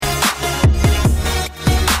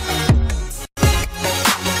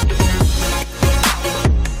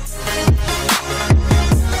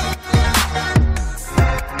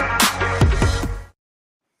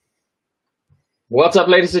What's up,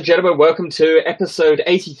 ladies and gentlemen? Welcome to episode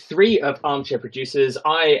 83 of Armchair Producers.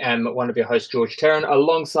 I am one of your hosts, George Terran,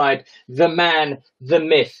 alongside the man, the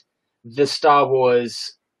myth, the Star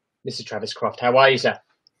Wars, Mr. Travis Croft. How are you, sir?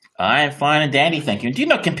 I am fine and dandy, thank you. And do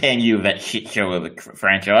not compare you with that shit show of a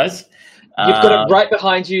franchise. You've got it right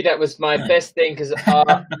behind you. That was my best thing because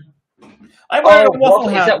I wear a Waffle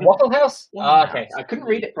House. Is that Waffle House? Waffle Okay, I couldn't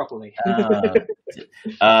read it properly.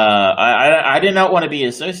 I do not want to be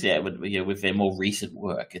associated with their more recent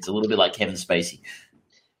work. It's a little bit like Kevin Spacey.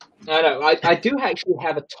 I know. I do actually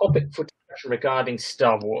have a topic for discussion regarding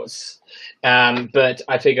Star Wars, but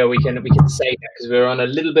I figure we can save that because we're on a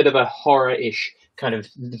little bit of a horror-ish kind of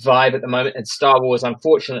vibe at the moment, and Star Wars,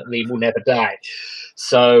 unfortunately, will never die.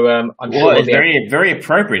 So I'm sure it's very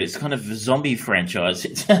appropriate. It's kind of a zombie franchise.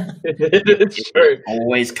 It's true.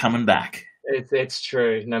 Always coming back. It's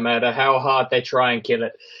true. No matter how hard they try and kill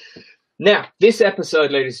it. Now, this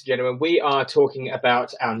episode, ladies and gentlemen, we are talking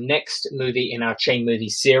about our next movie in our Chain movie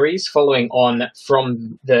series, following on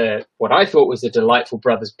from what I thought was the delightful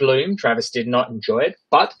Brothers Bloom. Travis did not enjoy it,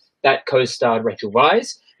 but that co-starred Rachel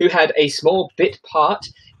Weisz, who had a small bit part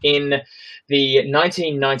in the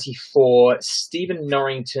 1994 Stephen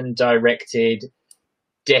Norrington directed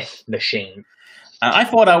Death Machine. I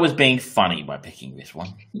thought I was being funny by picking this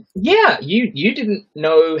one. Yeah, you didn't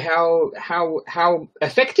know how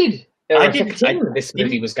affected this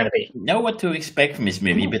movie was going to be. Know what to expect from this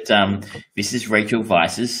movie, but this is Rachel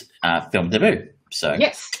Weisz's film debut. So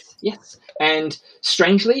yes, and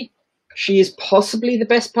strangely, she is possibly the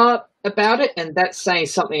best part about it, and that's saying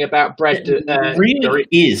something about Brad. Really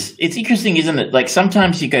is. It's interesting, isn't it? Like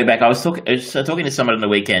sometimes you go back. I was talking to someone on the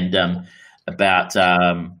weekend about.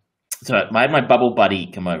 So I had my bubble buddy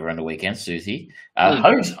come over on the weekend, Susie,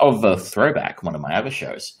 host of the Throwback, one of my other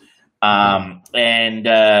shows, and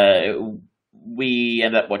we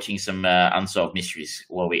ended up watching some Unsolved Mysteries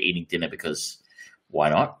while we're eating dinner because why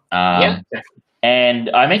not? Exactly. And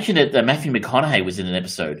I mentioned that Matthew McConaughey was in an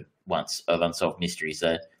episode once of Unsolved Mysteries.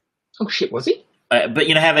 Oh shit, was he? But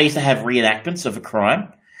you know how they used to have reenactments of a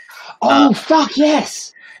crime? Oh fuck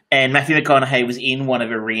yes! And Matthew McConaughey was in one of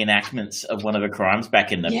the reenactments of one of the crimes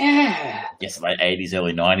back in the late 80s,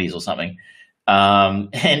 early 90s or something. And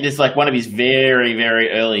it's like one of his very, very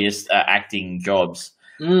earliest acting jobs.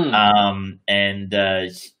 So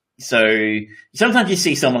sometimes you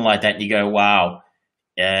see someone like that and you go, wow,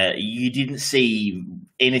 you didn't see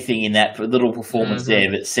anything in that little performance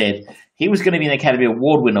there that said he was going to be an Academy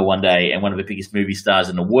Award winner one day and one of the biggest movie stars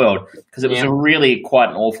in the world, because it was a really quite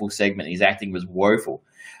an awful segment. His acting was woeful.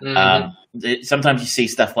 Sometimes you see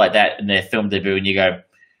stuff like that in their film debut and you go,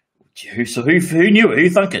 who knew it? Who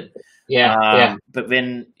thunk it? But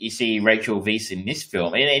then you see Rachel Weisz in this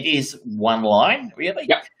film, and it is one line, really.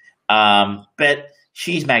 But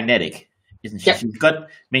she's magnetic, isn't she?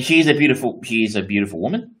 She's a beautiful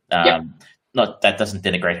woman. Not that doesn't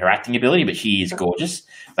denigrate her acting ability, but she is gorgeous.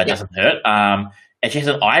 That doesn't hurt. And she has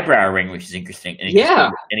an eyebrow ring, which is interesting. An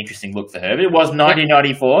interesting look for her. But it was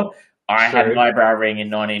 1994. I had an eyebrow ring in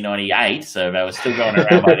 1998, so they were still going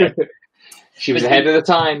around by then. She was ahead of the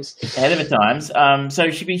times.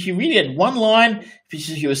 So she really had one line.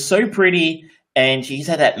 She was so pretty, and she has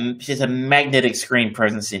a magnetic screen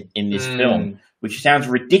presence in this film, which sounds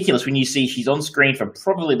ridiculous when you see she's on screen for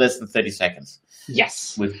probably less than 30 seconds.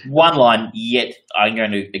 Yes. With one line, yet I'm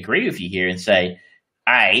going to agree with you here and say,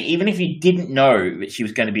 even if you didn't know that she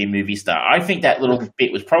was going to be a movie star, I think that little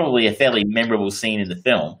bit was probably a fairly memorable scene in the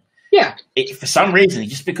film. Yeah. For some reason,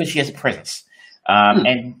 just because she has a presence.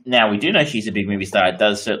 And now we do know she's a big movie star. It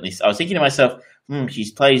does certainly. I was thinking to myself, she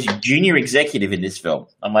plays junior executive in this film.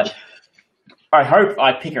 I'm like, I hope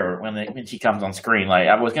I pick her when she comes on screen. Like,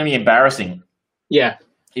 it was going to be embarrassing. Yeah.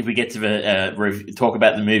 If we get to talk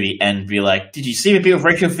about the movie and be like, did you see the bit of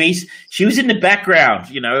Rachel Weisz? She was in the background,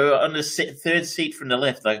 on the third seat from the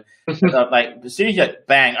left. Like, as soon as you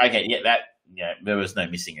bang, okay, there was no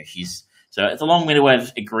missing her. So it's a long-winded way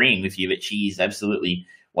of agreeing with you that she is absolutely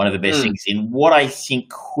one of the best things in what I think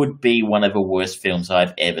could be one of the worst films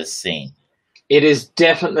I've ever seen. It is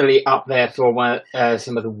definitely up there for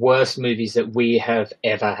some of the worst movies that we have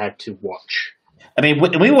ever had to watch. I mean,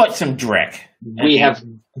 we watched some Drek. We have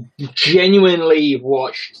genuinely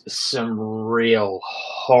watched some real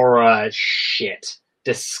horror shit.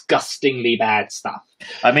 Disgustingly bad stuff.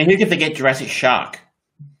 I mean, who can forget Jurassic Shark?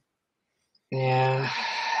 Yeah,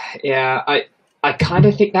 I kind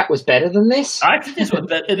of think that was better than this. I think this was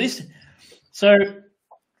better than this. So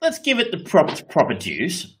let's give it the proper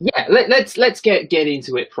dues. Yeah, let's get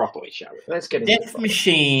into it properly, shall we? Let's get into Death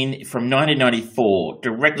Machine from 1994,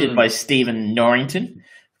 directed by Stephen Norrington,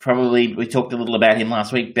 probably we talked a little about him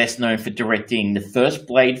last week. Best known for directing the first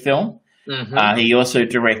Blade film. He also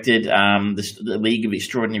directed the League of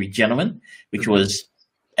Extraordinary Gentlemen, which was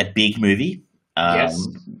a big movie.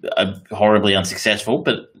 Horribly unsuccessful,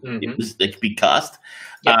 but it was a big cast.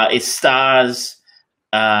 It stars,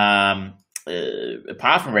 apart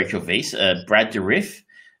from Rachel Weisz, Brad Dourif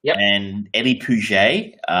and Eddie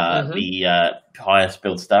Puget, the highest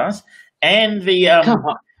billed stars, and the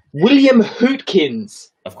William Hootkins.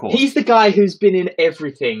 Of course. He's the guy who's been in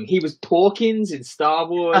everything. He was Porkins in Star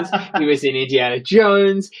Wars. He was in Indiana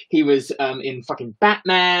Jones. He was in fucking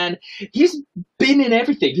Batman. He's been in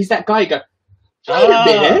everything. He's that guy who goes, wait a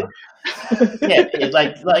minute.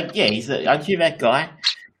 Aren't you that guy?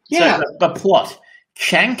 Yeah. So, the plot.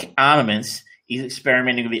 Shank Armaments is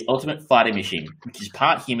experimenting with the ultimate fighting machine, which is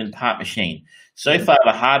part human, part machine. So far,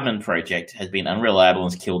 the Hardman project has been unreliable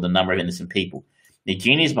and has killed a number of innocent people. The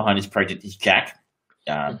genius behind this project is Jack,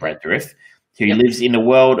 Brad Dourif, who lives in a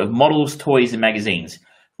world of models, toys, and magazines.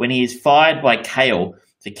 When he is fired by Kale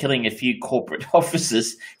for killing a few corporate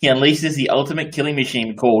officers, he unleashes the ultimate killing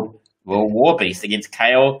machine called the War Beast against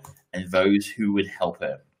Kale and those who would help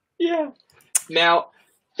her. Yeah. Now,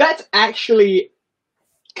 that's actually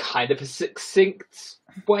kind of a succinct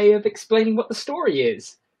way of explaining what the story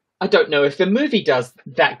is. I don't know if the movie does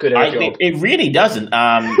that good a job. It really doesn't.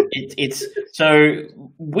 It's so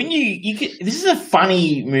when you this is a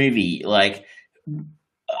funny movie. Like,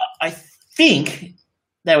 I think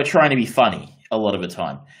they were trying to be funny a lot of the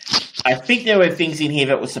time. I think there were things in here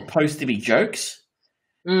that were supposed to be jokes,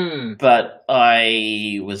 but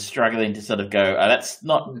I was struggling to sort of go, oh, that's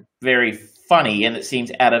not very funny, and it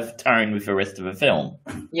seems out of tone with the rest of the film.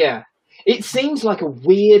 Yeah. It seems like a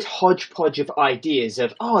weird hodgepodge of ideas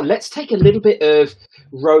of, let's take a little bit of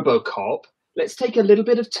RoboCop, let's take a little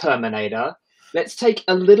bit of Terminator, let's take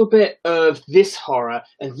a little bit of this horror,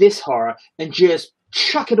 and just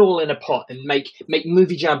chuck it all in a pot and make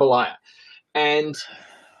movie jambalaya. And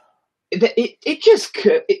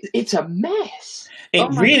it's a mess.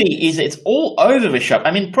 It really is. It's all over the shop.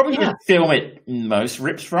 I mean, probably the film it most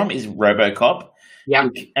rips from is RoboCop. Yeah.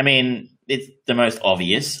 I mean, it's the most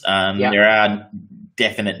obvious. There are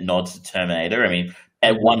definite nods to Terminator. I mean,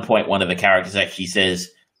 at one point, one of the characters actually says,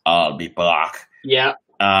 "I'll be back." Yeah.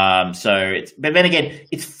 But then again,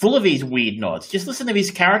 it's full of these weird nods. Just listen to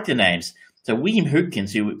these character names. So William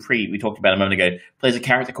Hootkins, who we talked about a moment ago, plays a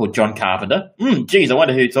character called John Carpenter. Geez, I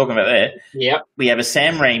wonder who you're talking about there. Yep. We have a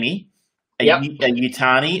Sam Raimi, a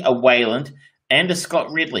Yutani, a Wayland, and a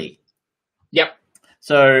Scott Ridley. Yep.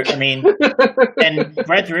 So, I mean, and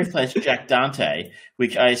Brad Dourif plays Jack Dante,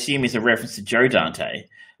 which I assume is a reference to Joe Dante,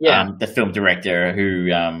 the film director who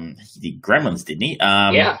he did Gremlins, didn't he?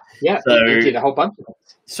 Yeah. So, he did a whole bunch of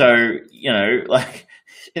things. So,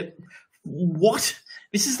 what?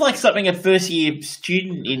 This is like something a first-year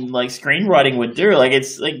student in screenwriting would do. Like,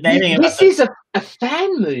 it's like naming. This is a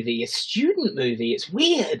fan movie, a student movie. It's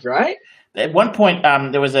weird, right? At one point,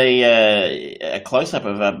 there was a close-up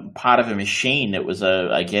of a part of a machine that was,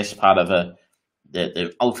 I guess, part of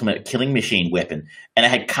the ultimate killing machine weapon, and it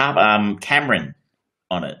had Cameron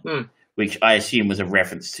on it, which I assume was a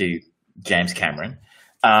reference to James Cameron.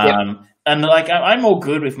 And I'm all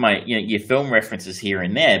good with my your film references here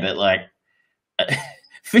and there, but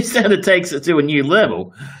this kind of takes it to a new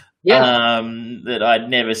level that I'd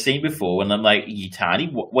never seen before. And I'm like, Yutani,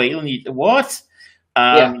 Wayland, what?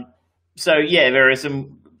 So there are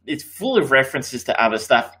some. It's full of references to other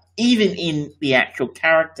stuff, even in the actual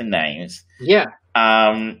character names. Yeah.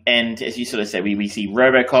 And as you sort of said, we see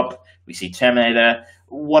RoboCop, we see Terminator.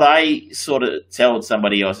 What I sort of told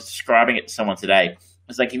somebody, I was describing it to someone today.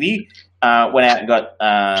 It's like if you went out and got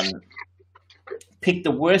picked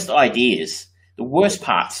the worst ideas, the worst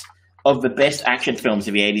parts of the best action films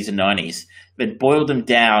of the 80s and 90s, but boiled them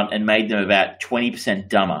down and made them about 20%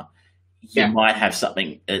 dumber, you might have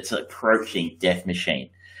something that's approaching Death Machine.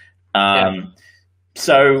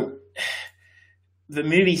 So the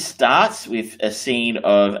movie starts with a scene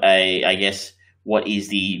of I guess, what is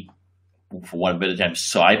the, for want of a better term,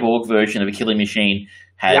 cyborg version of a killing machine,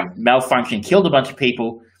 had malfunctioned, killed a bunch of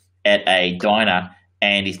people at a diner,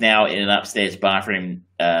 and he's now in an upstairs bathroom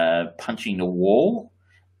punching the wall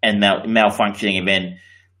and malfunctioning. And then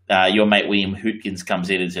your mate William Hootkins comes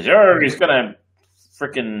in and says, he's going to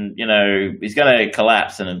freaking, he's going to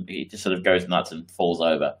collapse. And he just sort of goes nuts and falls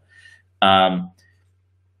over.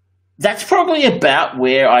 That's probably about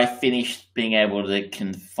where I finished being able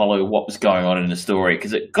to follow what was going on in the story,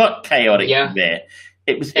 because it got chaotic there.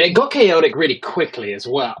 It got chaotic really quickly as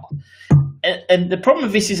well. And the problem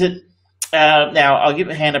with this is that now I'll give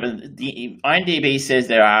a hand up. The IMDb says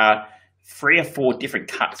there are 3 or 4 different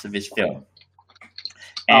cuts of this film.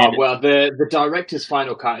 And well, the director's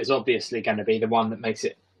final cut is obviously going to be the one that makes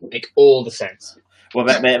it make all the sense. Well,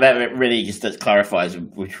 that really just clarifies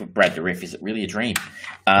which Brad Dourif is really a dream.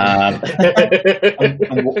 And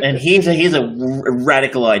here's a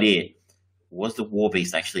radical idea: was the War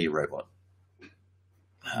Beast actually a robot?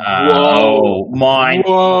 Whoa! Mind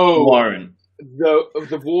blown.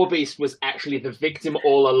 The War Beast was actually the victim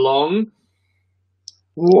all along.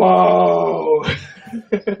 Whoa!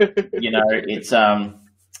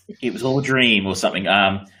 It was all a dream or something.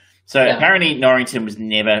 Apparently Norrington was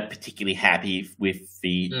never particularly happy with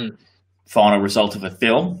the final result of the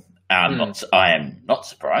film. I am not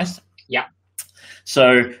surprised. Yeah.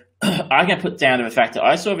 So I can put down to the fact that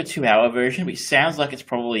I saw the 2-hour version, which sounds like it's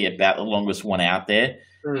probably about the longest one out there.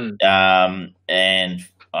 And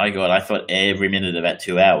I thought every minute about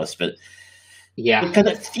 2 hours, but because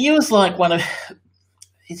it feels like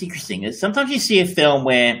it's interesting. Sometimes you see a film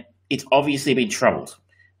where it's obviously been troubled.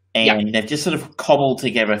 And they've just sort of cobbled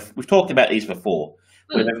together. We've talked about these before,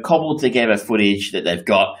 where they've cobbled together footage that they've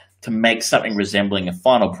got to make something resembling a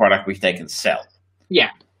final product which they can sell. Yeah.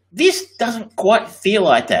 This doesn't quite feel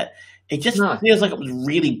like that. It just feels like it was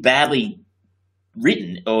really badly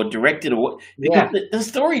written or directed, because the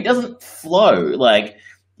story doesn't flow.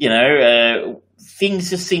 Things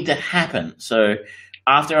just seem to happen. So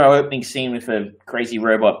after our opening scene with a crazy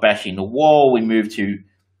robot bashing the wall, we move to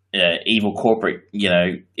evil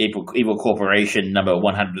corporation number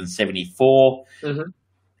 174,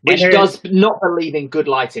 which does not believe in good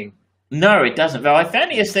lighting. No, it doesn't. Though I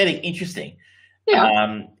found the aesthetic interesting.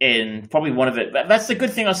 And probably one of it. That's the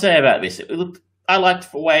good thing I'll say about this. I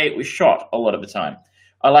liked the way it was shot a lot of the time.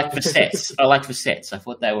 I liked the sets. I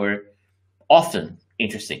thought they were often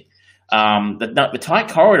interesting. The tight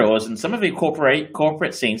corridors and some of the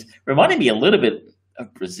corporate scenes reminded me a little bit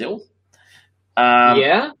of Brazil.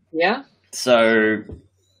 So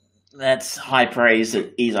that's high praise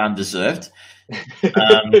that is undeserved.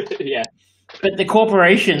 But the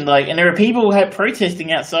corporation, and there are people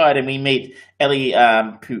protesting outside, and we meet Ellie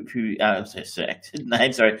Ellie Puget,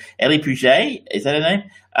 is that her name?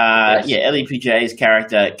 Ellie Puget's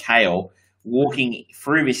character Kale walking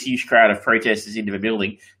through this huge crowd of protesters into the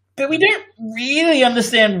building, but we don't really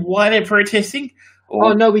understand why they're protesting.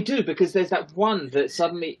 Oh no, we do, because there's that one that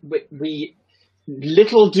suddenly we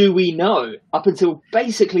little do we know up until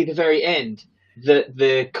basically the very end that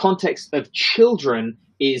the context of children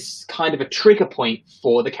is kind of a trigger point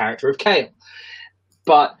for the character of Kale.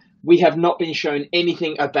 But we have not been shown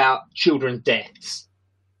anything about children's deaths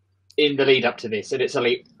in the lead up to this. And it's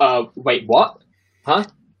like, wait, what? Huh?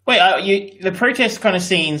 The protest kind of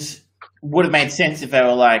scenes would have made sense if they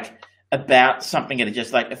were about something that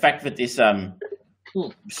just the fact that this cyborg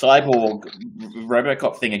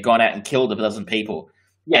RoboCop thing had gone out and killed a dozen people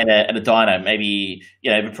at a diner. Maybe,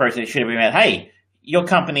 the protest should have been about, hey, your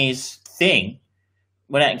company's thing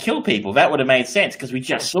went out and killed people. That would have made sense because we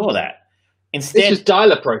just saw that. Instead, this was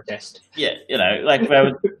dialer protest. Yeah, they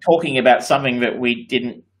were talking about something that we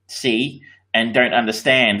didn't see and don't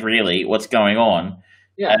understand really what's going on.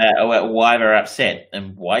 Why they're upset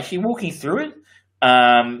and why is she walking through it.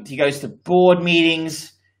 She goes to board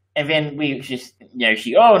meetings, and then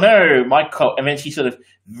oh no, my cop, and then she sort of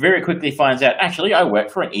very quickly finds out, actually, I work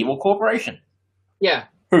for an evil corporation. Yeah.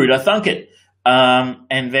 Who'd have thunk it?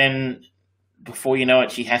 And then before you know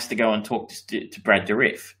it, she has to go and talk to Brad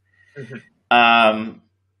Dourif.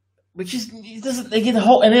 Which is, it doesn't, they get the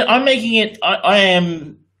whole, and I'm making it, I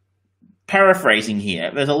am paraphrasing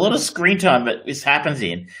here. There's a lot of screen time that this happens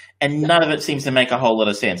in, and none of it seems to make a whole lot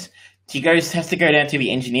of sense. She has to go down to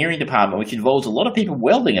the engineering department, which involves a lot of people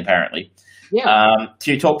welding, apparently,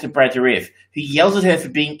 to talk to Brad Dourif, who yells at her for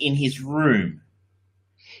being in his room.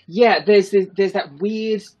 Yeah, there's that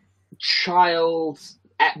weird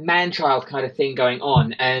man-child kind of thing going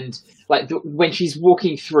on, and when she's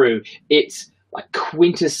walking through, it's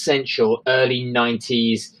quintessential early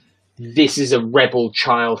 90s. This is a rebel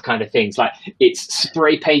child kind of things. It's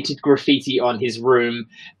spray painted graffiti on his room,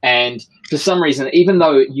 and for some reason, even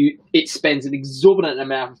though it spends an exorbitant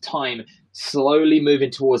amount of time slowly moving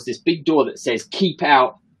towards this big door that says "Keep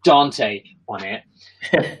Out Dante" on it,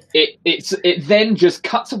 it then just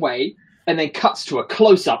cuts away and then cuts to a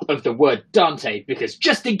close-up of the word Dante, because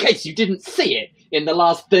just in case you didn't see it in the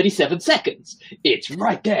last 37 seconds, it's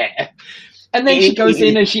right there. And then she goes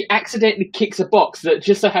in and she accidentally kicks a box that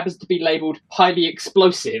just so happens to be labeled highly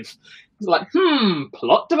explosive. It's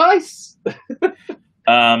plot device?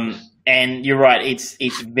 And you're right, it's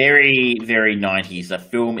very, very 90s. The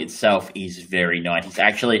film itself is very 90s.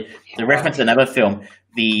 Actually, to reference another film,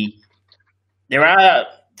 there are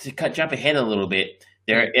jump ahead a little bit,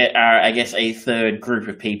 there are, I guess, a third group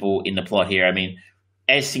of people in the plot here. I mean,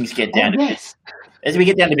 as things get down as we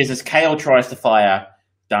get down to business, Kale tries to fire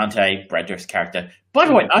Dante, Brad Dourif's character. By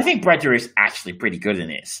the way, I think Brad Dourif's actually pretty good in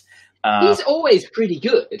this. He's always pretty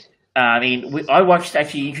good. I mean, I watched,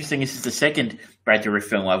 actually, interesting, this is the second Brad Dourif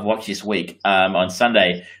film I've watched this week. On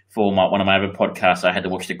Sunday, for one of my other podcasts, I had to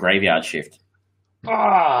watch The Graveyard Shift. Oh,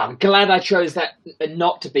 I'm glad I chose that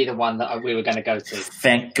not to be the one that we were going to go to.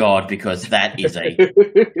 Thank God, because that is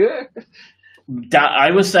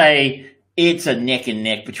I would say it's a neck and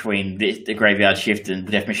neck between The Graveyard Shift and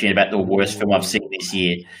Death Machine about the worst film I've seen this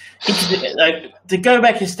year. To go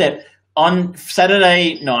back a step, on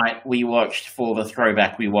Saturday night, for the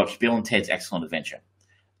throwback, we watched Bill and Ted's Excellent Adventure,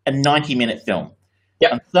 a 90-minute film.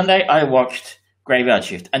 Yep. On Sunday, I watched Graveyard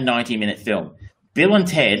Shift, a 90-minute film. Bill and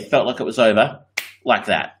Ted felt like it was over, like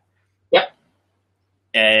that. Yep.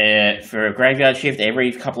 For a Graveyard Shift,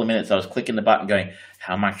 every couple of minutes I was clicking the button going,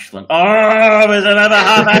 how much longer? Oh, there's another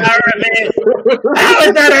half an hour of it. How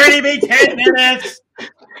is that already been 10 minutes?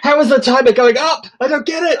 How is the timer going up? I don't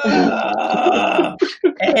get it.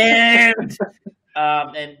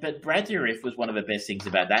 But Brad Dourif was one of the best things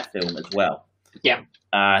about that film as well. Yeah.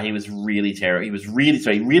 He was really terrible. He was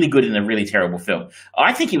really good in a really terrible film.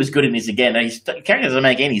 I think he was good in this again. His character doesn't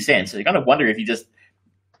make any sense. You kind of wonder if he just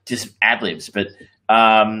ad-libs. But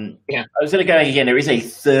I was going to go again. There is a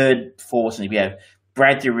third force, and we have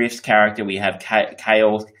Brad Dourif's character. We have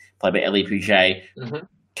Kale, played by Ellie Pouget. Mm-hmm.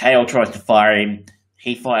 Kale tries to fire him.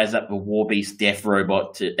 He fires up the War Beast Death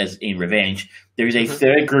Robot as in revenge. There is a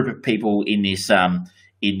third group of people in this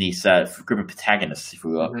group of protagonists, if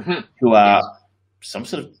we will, who are some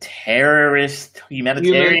sort of terrorist,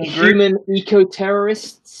 humanitarian group. Human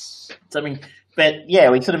eco-terrorists. Something. But, yeah,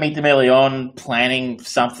 we sort of meet them early on, planning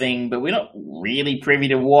something, but we're not really privy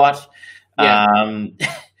to what. Yeah.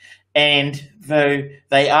 And though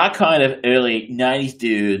they are kind of early 90s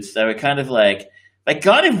dudes, they were kind of like, they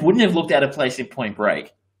kind of wouldn't have looked out of place in Point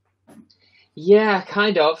Break. Yeah,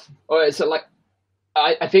 kind of. Or so like,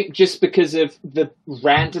 I think just because of the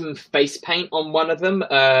random face paint on one of them,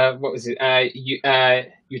 what was it?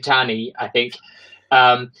 Yutani, I think.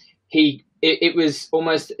 It was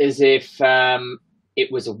almost as if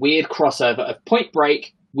it was a weird crossover of Point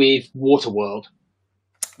Break with Waterworld.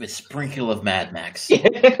 With a sprinkle of Mad Max.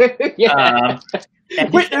 Yeah.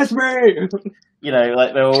 Witness me! You know,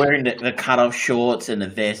 like they were wearing the cut-off shorts and the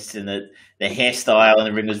vests and the hairstyle and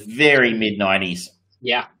everything was very mid-90s.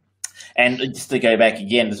 Yeah. And just to go back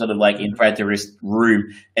again, sort of like in Brad Dourif's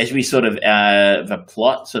room, as we sort of, the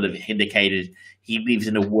plot sort of indicated, he lives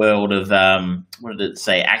in a world of, what did it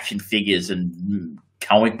say, action figures and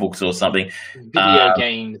comic books or something. Video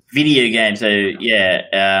games. So, yeah.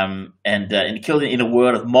 And killed in a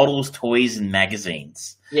world of models, toys, and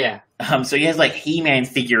magazines. Yeah. So he has like He-Man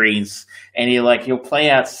figurines, and he'll play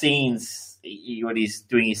out scenes when he's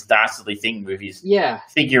doing his dastardly thing with his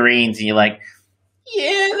figurines, and you're like,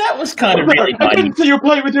 yeah, that was kind of really funny. I didn't see you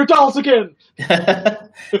play with your dolls again.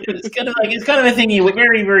 It's kind of a thing, a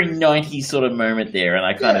very, very 90s sort of moment there, and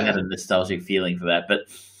I kind of had a nostalgic feeling for that, but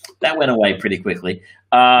that went away pretty quickly.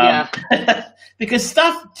 Because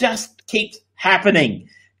stuff just keeps happening.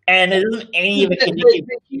 And there isn't any of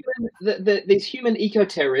it. These human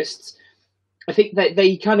eco-terrorists, I think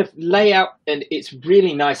they kind of lay out, and it's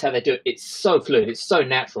really nice how they do it. It's so fluid. It's so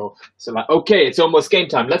natural. So like, okay, it's almost game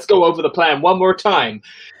time. Let's go over the plan one more time,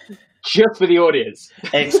 just for the audience.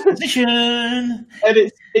 Exposition. And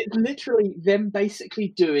it's literally them basically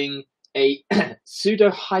doing a pseudo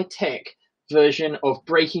high-tech version of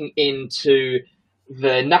breaking into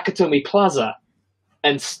the Nakatomi Plaza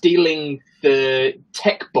and stealing the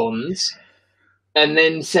tech bonds and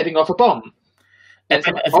then setting off a bomb. I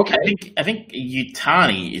think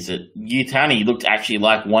Yutani looked actually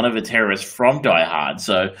like one of the terrorists from Die Hard.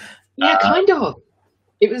 So yeah, kind of.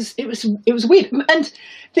 It was weird. And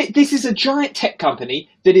this is a giant tech company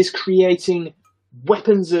that is creating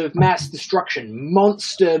weapons of mass destruction,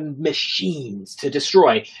 monster machines to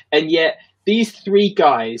destroy, and yet these three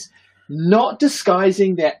guys, not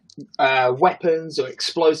disguising their weapons or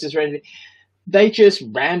explosives or anything, they just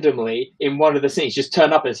randomly in one of the scenes just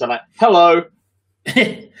turn up and say like, "Hello."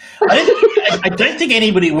 I don't think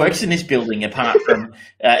anybody works in this building apart from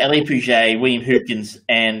Ellie Pouget, William Hoopkins,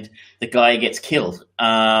 and the guy who gets killed.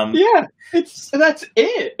 That's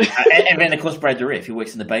it. And then, of course, Brad Dourif, who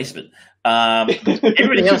works in the basement.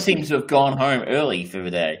 Everybody else seems to have gone home early for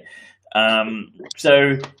the day.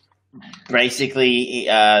 So basically,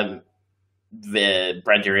 the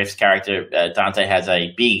Brad Dourif's character, Dante, has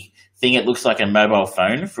a big thing. It looks like a mobile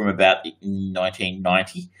phone from about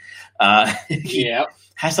 1990. He Yeah.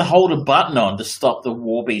 has to hold a button on to stop the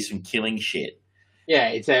war beast from killing shit.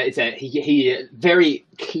 Yeah, he very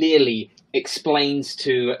clearly explains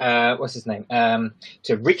to what's his name?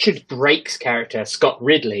 To Richard Brake's character, Scott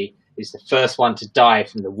Ridley, who's the first one to die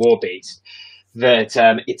from the war beast, that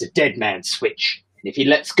it's a dead man's switch. And if he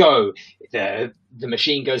lets go, the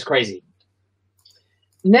machine goes crazy.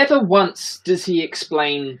 Never once does he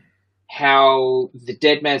explain how the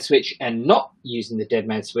dead man switch and not using the dead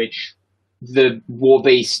man switch, the war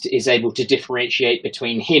beast is able to differentiate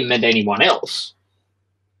between him and anyone else.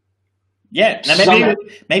 Yeah, now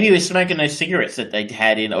maybe he was smoking those cigarettes that they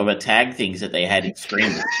had in, or the tag things that they had in Scream.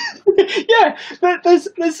 Yeah, but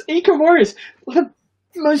there's Eco Warriors, the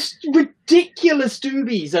most ridiculous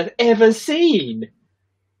doobies I've ever seen.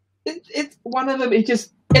 It's one of them. It's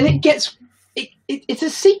a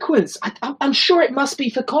sequence. I'm sure it must be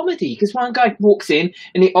for comedy, because one guy walks in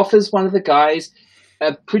and he offers one of the guys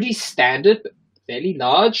a pretty standard, but fairly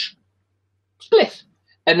large spliff,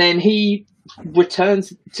 and then he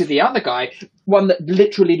returns to the other guy one that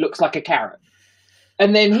literally looks like a carrot,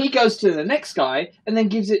 and then he goes to the next guy and then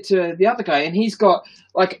gives it to the other guy, and he's got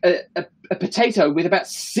like a potato with about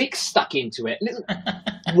 6 stuck into it.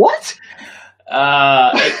 What?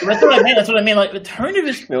 That's what I mean. Like, the tone of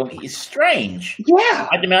this film is strange. Yeah.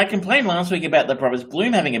 I complained last week about the Brothers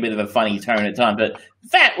Bloom having a bit of a funny tone at time, but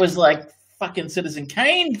that was like fucking Citizen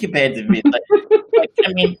Kane compared to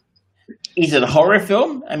it. Is it a horror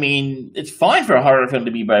film? I mean, it's fine for a horror film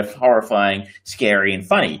to be both horrifying, scary, and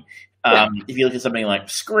funny. If you look at something like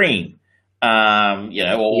Scream, or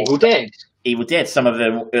Evil Dead, some of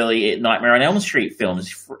the early Nightmare on Elm Street films.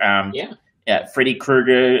 Freddy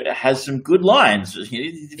Krueger has some good lines.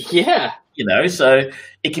 Yeah. So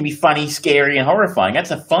it can be funny, scary, and horrifying.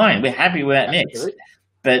 That's fine. We're happy with that mix.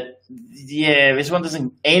 But yeah, this one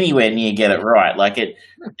doesn't anywhere near get it right. Like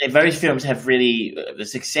those films have really, the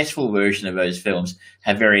successful version of those films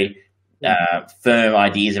have very firm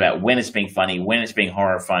ideas about when it's being funny, when it's being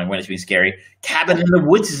horrifying, when it's being scary. Cabin in the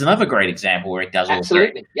Woods is another great example where it does all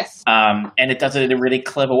three. Yes. And it does it in a really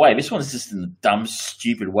clever way. This one's just in a dumb,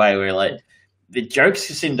 stupid way where like the jokes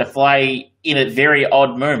seem to fly in at very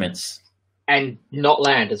odd moments. And not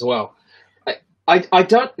land as well. I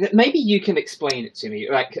don't. Maybe you can explain it to me.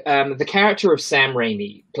 Like the character of Sam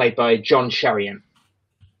Raimi, played by John Sherrian,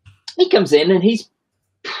 he comes in and he's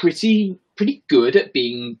pretty good at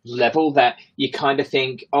being level. That you kind of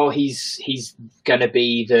think, oh, he's gonna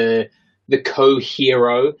be the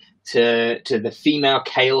co-hero to the female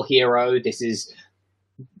Kale hero.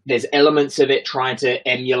 There's elements of it trying to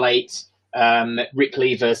emulate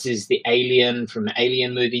Ripley versus the alien from the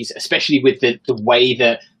Alien movies, especially with the way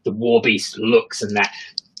that the war beast looks and that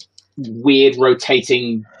weird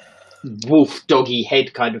rotating wolf doggy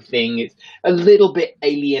head kind of thing. It's a little bit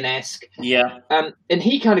alien-esque. Yeah. And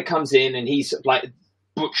he kind of comes in and he's like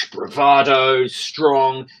butch bravado,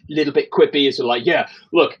 strong, a little bit quippy. So like, yeah,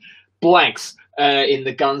 look, blanks in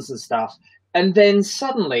the guns and stuff. And then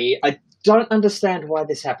suddenly, I don't understand why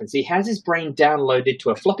this happens. He has his brain downloaded to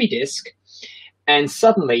a floppy disk, and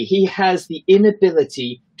suddenly he has the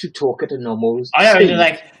inability to talk at a normal speed. I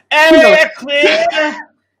know, like, clear.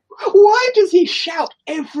 Why does he shout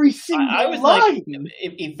every single line? Like,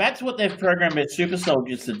 if that's what they've programmed their super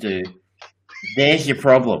soldiers to do, there's your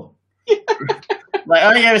problem. Like,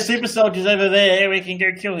 oh yeah, the super soldiers over there, we can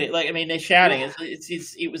go kill it. Like, I mean, they're shouting.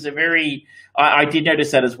 It was a very. I did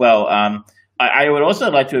notice that as well. I would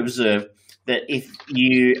also like to observe that if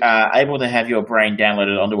you are able to have your brain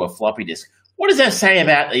downloaded onto a floppy disk, what does that say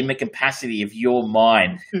about the capacity of your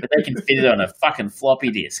mind that they can fit it on a fucking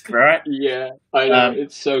floppy disk, right? Yeah, I know.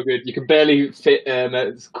 It's so good. You can barely fit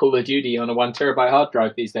Call of Duty on a 1 terabyte hard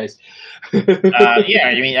drive these days. Yeah,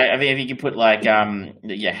 I mean, if you could put like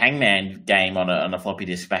your Hangman game on a floppy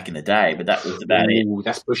disk back in the day, but that was about it.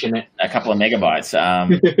 That's pushing it. A couple of megabytes. So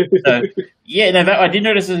yeah, no, I did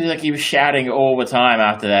notice that, like, he was shouting all the time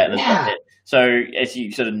after that. Yeah. So, as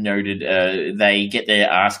you sort of noted, they get their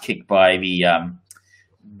ass kicked by the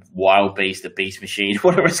Wild Beast, the Beast Machine,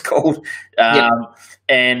 whatever it's called.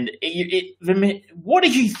 And what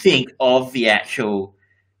did you think of the actual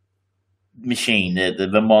machine,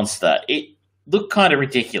 the monster? It looked kind of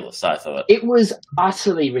ridiculous, I thought. It was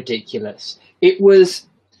utterly ridiculous. It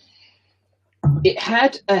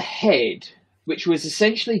had a head, which was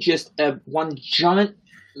essentially just one giant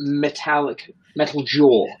metal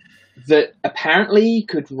jaw that apparently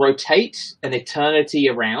could rotate an eternity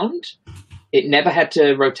around. It never had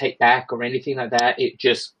to rotate back or anything like that. It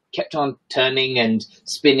just kept on turning and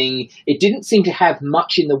spinning. It didn't seem to have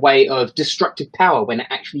much in the way of destructive power when it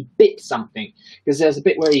actually bit something. Because there's a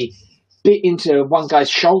bit where he bit into one guy's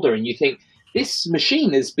shoulder, and you think this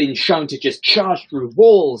machine has been shown to just charge through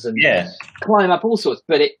walls and climb up all sorts,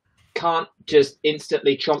 but it can't just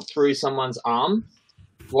instantly chomp through someone's arm.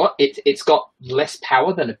 What? It's got less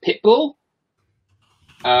power than a pit bull?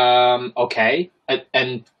 Okay.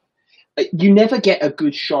 And you never get a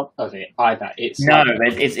good shot of it either.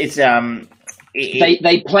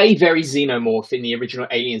 They play very Xenomorph in the original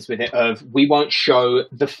Aliens with it of, we won't show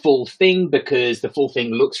the full thing because the full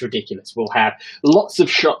thing looks ridiculous. We'll have lots of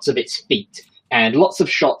shots of its feet and lots of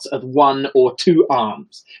shots of one or two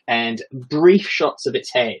arms and brief shots of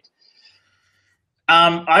its head.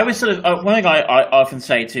 I was sort of one thing I often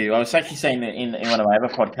say too. I was actually saying that in one of my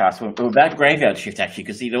other podcasts about Graveyard Shift, actually,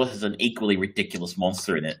 because it also has an equally ridiculous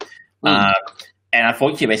monster in it. And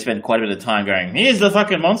unfortunately, they spend quite a bit of time going, "Here's the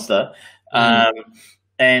fucking monster."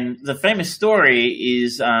 And the famous story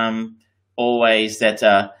is always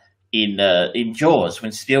that in Jaws,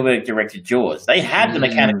 when Spielberg directed Jaws, they had the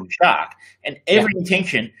mechanical shark and every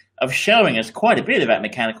intention of showing us quite a bit about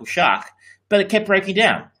mechanical shark, but it kept breaking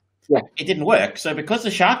down. Yeah. It didn't work. So because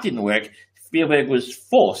the shark didn't work, Spielberg was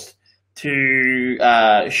forced to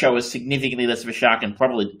show us significantly less of a shark and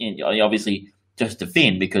probably, obviously, just a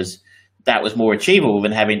fin, because that was more achievable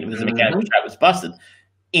than having, because the mechanical shark was busted.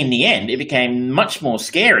 In the end, it became much more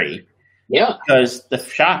scary. Yeah. Because the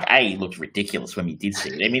shark, looked ridiculous when we did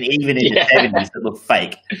see it. I mean, even in the 70s, it looked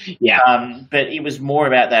fake. Yeah. But it was more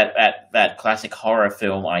about that classic horror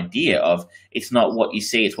film idea of, it's not what you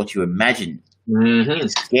see, it's what you imagine.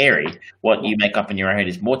 It's scary. What you make up in your own head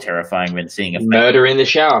is more terrifying than seeing a murder in the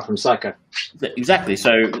shower from Psycho. Exactly.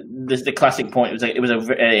 So the classic point was it was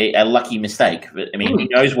a lucky mistake. I mean, who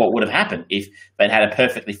knows what would have happened if they'd had a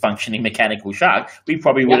perfectly functioning mechanical shark? We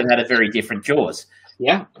probably would have had a very different Jaws.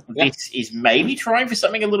 Yeah. This is maybe trying for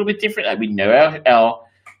something a little bit different. We know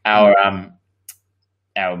our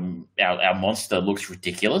monster looks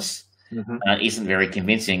ridiculous. Isn't very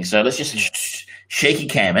convincing. So let's just shaky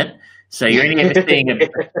cam it. So you're only ever seeing a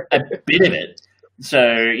bit of it. So,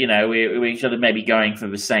 we're sort of maybe going for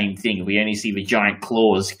the same thing. We only see the giant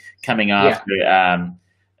claws coming after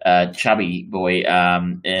Chubby Boy.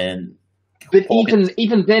 But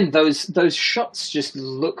even then, those shots just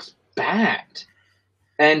looked bad.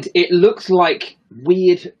 And it looked like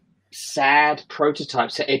weird, sad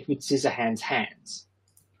prototypes of Edward Scissorhands' hands.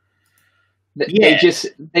 They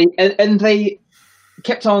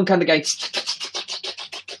kept on kind of going...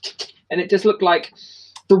 And it just looked like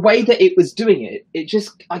the way that it was doing it,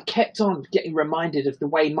 I kept on getting reminded of the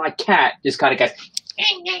way my cat just kind of goes,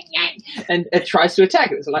 and it tries to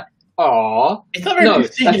attack it. It's like, oh, it's not very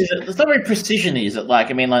precision. It's not very precision, is it?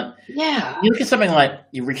 Like, I mean, like, yeah, you look at something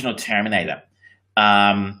like the original Terminator,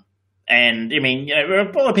 and I mean,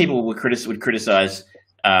 a lot of people would criticize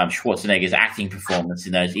Schwarzenegger's acting performance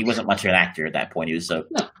in those. He wasn't much of an actor at that point. He was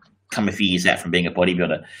come a few years out from being a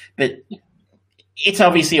bodybuilder, but it's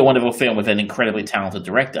obviously a wonderful film with an incredibly talented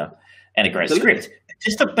director and a great script.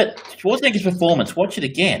 But Schwarzenegger's performance, watch it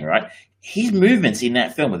again, right? His movements in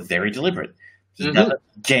that film are very deliberate. He doesn't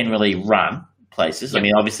generally run places. I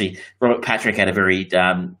mean, obviously, Robert Patrick had a very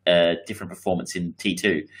different performance in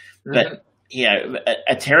T2. But,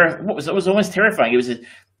 what was almost terrifying,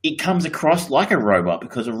 it comes across like a robot,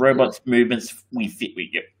 because a robot's movements,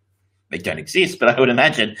 they don't exist, but I would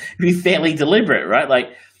imagine be fairly deliberate, right?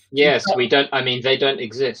 Like, yes, we don't. I mean, they don't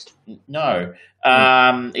exist. No,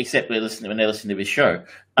 except when they listen to this show.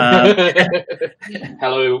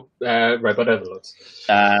 Hello, robot overlords.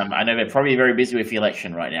 I know they're probably very busy with the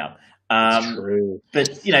election right now. True. But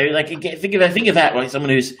think of that, like someone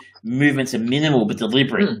whose movements are minimal but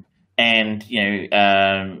deliberate, and you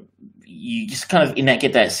just kind of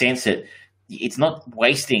get that sense that it's not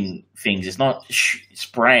wasting things. It's not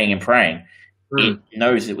spraying and praying. It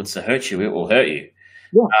knows it wants to hurt you. It will hurt you.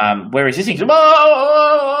 Yeah. Whereas this thing's, it's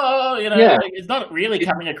not really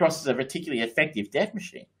coming across as a particularly effective death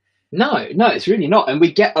machine. No, it's really not. And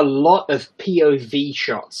we get a lot of POV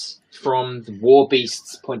shots from the War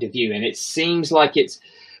Beast's point of view. And it seems like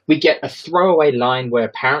we get a throwaway line where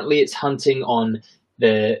apparently it's hunting on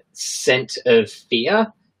the scent of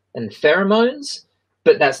fear and pheromones,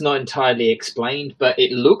 but that's not entirely explained. But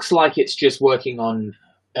it looks like it's just working on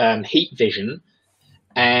heat vision,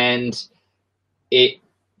 and it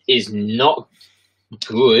is not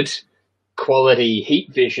good quality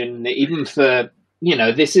heat vision, even for,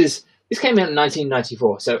 this came out in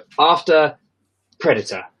 1994, so after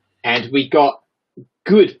Predator, and we got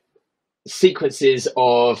good sequences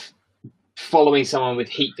of following someone with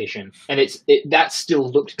heat vision, and that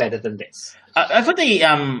still looked better than this. I thought the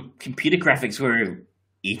computer graphics were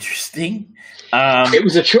interesting. It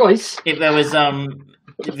was a choice. If there was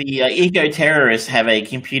the eco-terrorists have a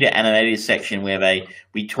computer animated section where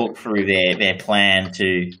we talk through their plan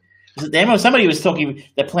to. Was it them or somebody was talking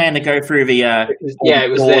the plan to go through the it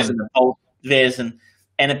was them.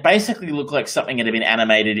 And it basically looked like something that had been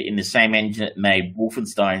animated in the same engine that made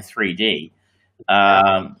Wolfenstein 3D.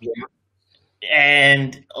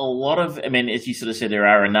 And a lot of, I mean, as you sort of said, there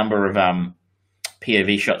are a number of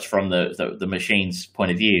POV shots from the machine's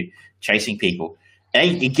point of view, chasing people.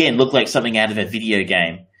 They, again, look like something out of a video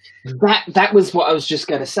game. That was what I was just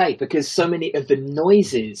going to say, because so many of the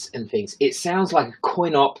noises and things, it sounds like a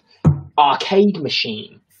coin-op arcade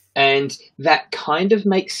machine. And that kind of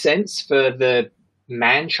makes sense for the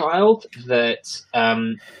man-child that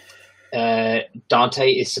Dante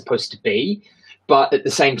is supposed to be. But at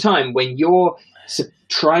the same time, when you're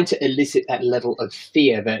trying to elicit that level of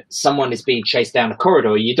fear that someone is being chased down a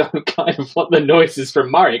corridor, you don't kind of want the noises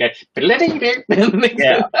from Mario going.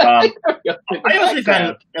 Yeah, I also found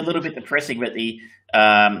it a little bit depressing that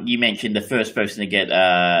you mentioned the first person to get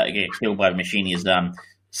killed by the machine is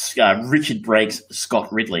Richard Brake's Scott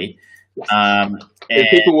Ridley. And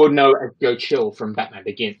people will know as Joe Chill from Batman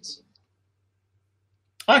Begins.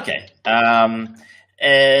 Okay,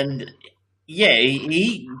 and. Yeah,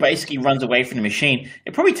 he basically runs away from the machine.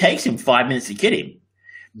 It probably takes him 5 minutes to get him.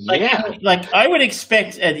 Like I would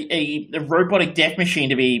expect a robotic death machine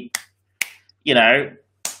to be,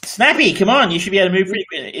 snappy. Come on, you should be able to move.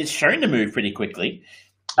 It's shown to move pretty quickly,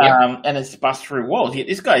 and it's bust through walls.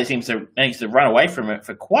 This guy seems to run away from it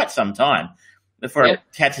for quite some time before it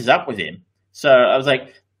catches up with him. So I was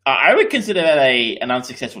like, I would consider that an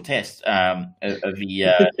unsuccessful test of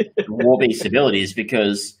the Warbeast's abilities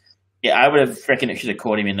because. Yeah, I would have reckoned it should have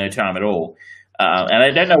caught him in no time at all. And I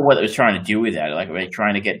don't know what it was trying to do with that. Like, were they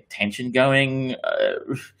trying to get tension going?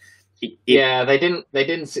 Yeah, they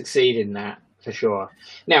didn't succeed in that for sure.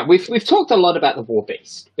 Now we've talked a lot about the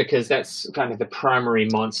Warbeast because that's kind of the primary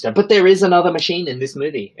monster. But there is another machine in this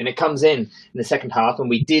movie, and it comes in the second half. And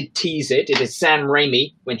we did tease it. It is Sam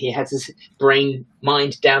Raimi when he has his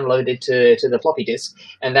mind downloaded to the floppy disk,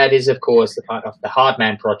 and that is, of course, the part of the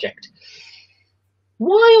Hardman project.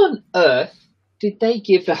 Why on earth did they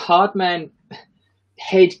give the Hardman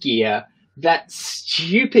headgear that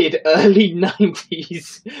stupid early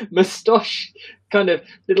 90s moustache kind of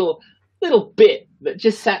little bit that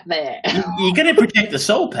just sat there? You're going to protect the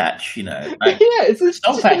soul patch, Like, it's a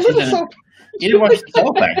soul patch. You don't watch the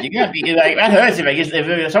soul patch. You're going to be like, that hurts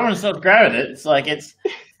if someone starts grabbing it. It's like it's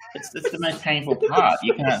the most painful part.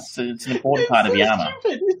 You can't. It's an important part of the armor.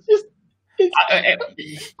 It's just.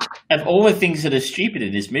 Of all the things that are stupid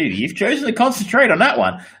in this movie, you've chosen to concentrate on that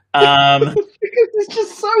one. Because it's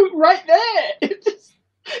just so right there.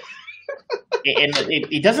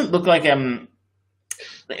 It doesn't look like it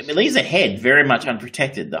leaves the head very much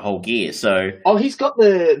unprotected. The whole gear. So he's got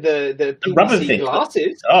the rubber PVC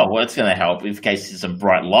glasses. Oh, well, it's going to help in case there's some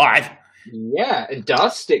bright light. Yeah, and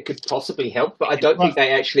dust. It could possibly help, but I don't think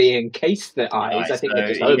they actually encase the eyes. I think they're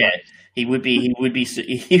just over. Yeah. He would be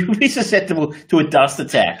susceptible to a dust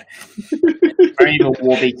attack. Only the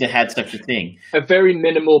Warbeast had such a thing. A very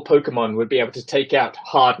minimal Pokemon would be able to take out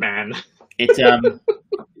Hardman. It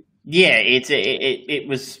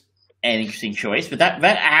was an interesting choice, but that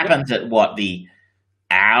happens at what, the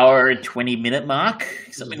hour and 20-minute mark,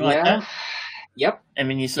 something like that. Yep. I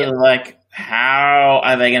mean, you're sort of like, how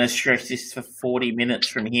are they going to stretch this for 40 minutes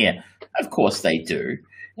from here? Of course they do.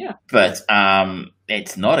 Yeah, but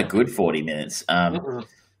it's not a good 40 minutes.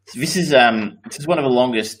 This is one of the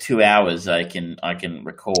longest 2 hours I can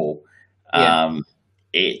recall. Because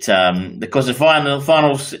the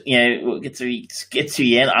finals, get to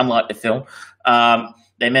the end. Unlike the film,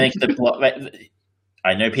 they managed to plot.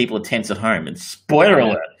 I know people are tense at home, and spoiler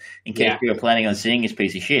alert, in case you were planning on seeing this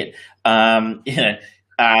piece of shit. They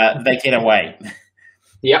get away.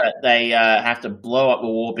 Yeah, they have to blow up the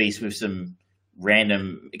Warbeast with some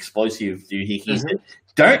random explosive doohickeys that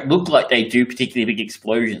don't look like they do particularly big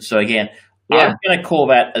explosions. So again, I'm going to call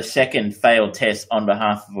that a second failed test on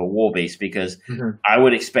behalf of a Warbeast because I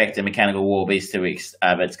would expect a mechanical Warbeast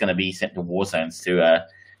that's going to be sent to war zones to.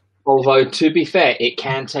 Although, to be fair, it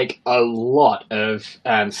can take a lot of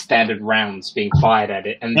standard rounds being fired at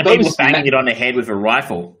it, and people banging it on the head with a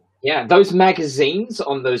rifle. Yeah, those magazines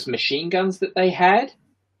on those machine guns that they had.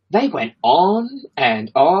 They went on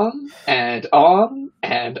and on and on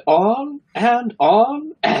and on and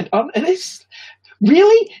on and on. And it's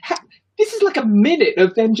really, this is like a minute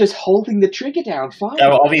of them just holding the trigger down. Fine. They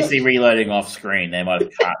were obviously reloading off screen. They might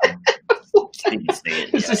have cut. Didn't see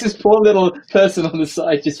it. It's just this poor little person on the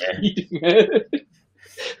side just reading it.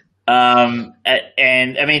 And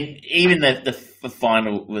I mean, even the the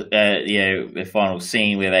final, the final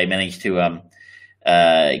scene where they manage to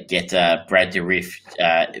get Brad Dourif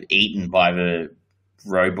eaten by the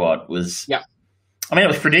robot was. Yeah. I mean, it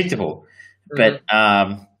was predictable, but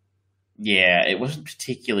it wasn't a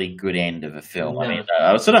particularly good end of a film. No. I mean,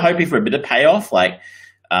 I was sort of hoping for a bit of payoff, like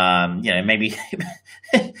maybe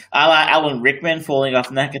a la Alan Rickman falling off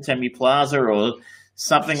Nakatomi Plaza or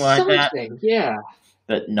something like that. Yeah.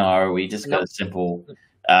 But no, we just got a simple,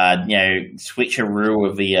 switcheroo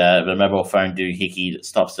of the mobile phone doohickey that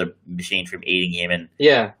stops the machine from eating him, and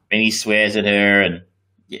he swears at her. And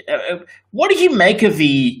what do you make of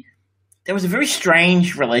the? There was a very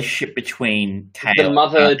strange relationship between Kale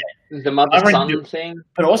the mother-son thing.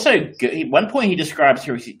 But also, at one point he describes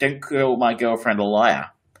her as, "Don't call my girlfriend a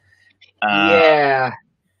liar."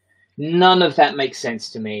 None of that makes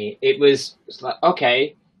sense to me. It's like,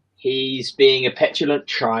 okay, he's being a petulant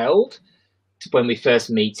child when we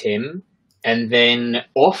first meet him, and then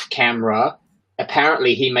off camera,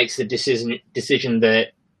 apparently he makes the decision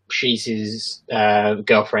that she's his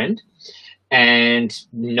girlfriend, and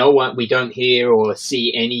we don't hear or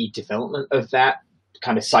see any development of that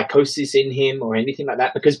kind of psychosis in him or anything like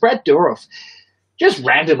that, because Brad Dourif just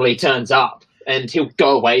randomly turns up. And he'll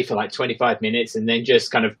go away for like 25 minutes and then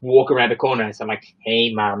just kind of walk around a corner. And so I'm like,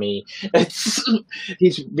 hey, mommy.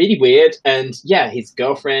 He's really weird. And his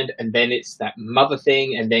girlfriend. And then it's that mother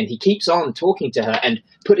thing. And then he keeps on talking to her and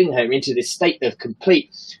putting her into this state of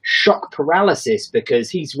complete shock paralysis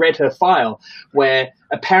because he's read her file, where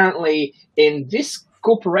apparently in this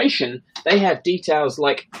corporation, they have details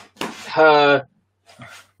like her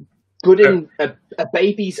putting a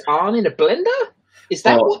baby's arm in a blender. Is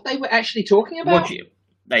that what they were actually talking about?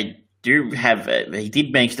 They do have. He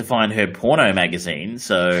did manage to find her porno magazine,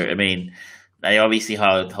 so I mean, they obviously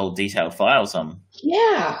hold detailed files on.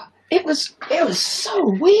 Yeah, it was so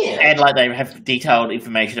weird. And like they have detailed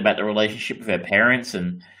information about the relationship with her parents,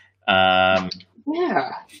 and I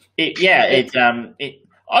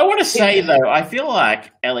want to say though, I feel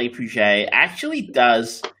like Ellie Pouget actually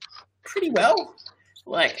does pretty well.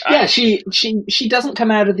 Like, she doesn't come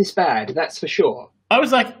out of this bad. That's for sure. I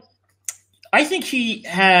was like, I think she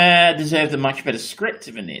had deserved a much better script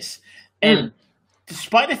than this. And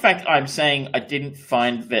despite the fact I'm saying I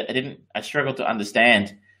struggled to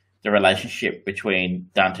understand the relationship between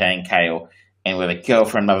Dante and Kale, and with a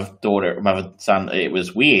girlfriend, mother, son, it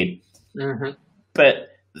was weird. Mm-hmm. But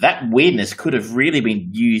that weirdness could have really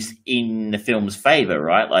been used in the film's favor,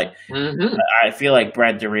 right? Like, I feel like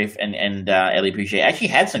Brad Dourif and Ellie Pouget actually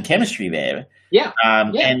had some chemistry there. Yeah,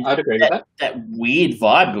 and I'd agree with that. That weird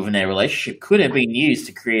vibe within their relationship could have been used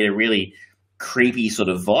to create a really creepy sort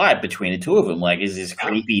of vibe between the two of them. Like, is this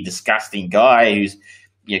creepy, disgusting guy who's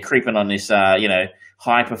creeping on this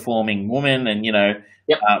high performing woman, and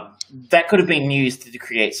that could have been used to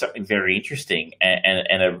create something very interesting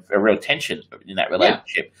and a real tension in that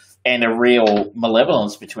relationship and a real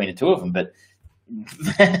malevolence between the two of them. But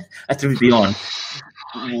that's beyond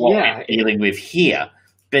what we're dealing with here.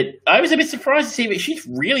 But I was a bit surprised to see that she's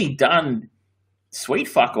really done sweet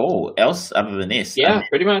fuck all else other than this. Yeah,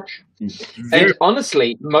 pretty much. And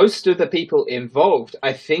honestly, most of the people involved,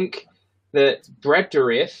 I think that Brad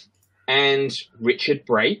Dourif and Richard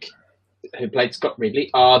Brake, who played Scott Ridley,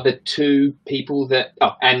 are the two people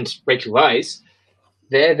and Rachel Weisz,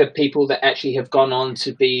 they're the people that actually have gone on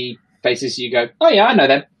to be faces you go, oh yeah, I know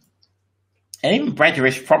them. And even Brad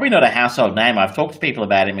Dourif, probably not a household name. I've talked to people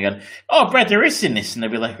about him and gone, oh, Brad Dourif's in this. And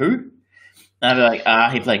they'll be like, who? And I'll be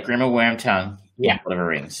like, he played Grimmer Wormtongue in Lord of the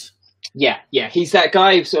Rings. Yeah. He's that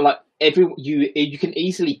guy. So like you can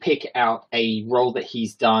easily pick out a role that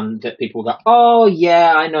he's done that people go, oh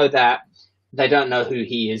yeah, I know that. They don't know who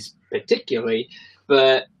he is particularly,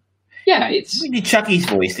 but it's. He did Chucky's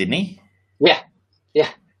voice, didn't he? Yeah.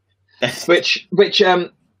 Which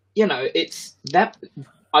it's that.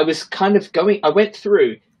 I was kind of I went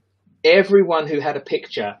through everyone who had a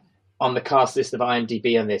picture on the cast list of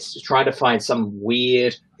IMDb on this to try to find some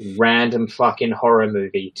weird, random fucking horror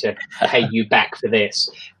movie to pay you back for this.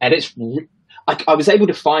 And I was able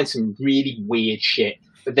to find some really weird shit,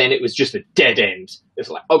 but then it was just a dead end. It's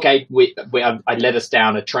like, okay, I led us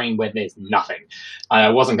down a train where there's nothing. I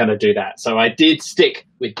wasn't going to do that. So I did stick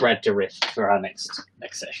with Brad Dourif for our next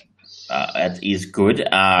session. That is good.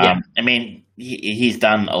 I mean, he's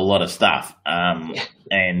done a lot of stuff, and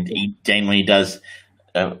he genuinely does.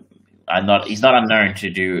 He's not unknown to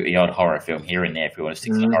do the odd horror film here and there if you want to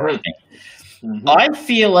stick to the horror thing. Mm-hmm. I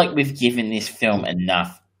feel like we've given this film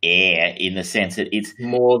enough air in the sense that it's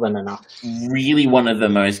more than enough. Really, one of the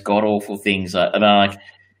most god awful things. Like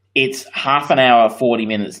it's half an hour, 40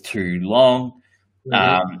 minutes too long.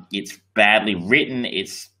 It's badly written.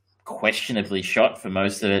 It's questionably shot for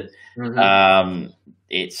most of it.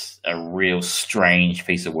 It's a real strange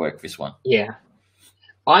piece of work, this one. Yeah.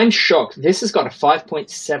 I'm shocked. This has got a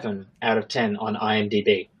 5.7 out of 10 on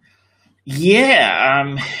IMDb.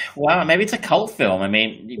 Yeah, well, maybe it's a cult film. I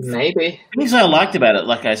mean, maybe. Things I liked about it,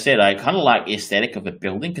 like I said, I kind of like the aesthetic of the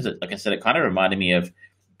building because, like I said, it kind of reminded me of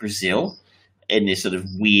Brazil in this sort of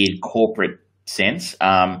weird corporate sense.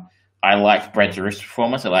 I liked Brad Dourif's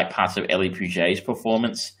performance. I like parts of Ellie Puget's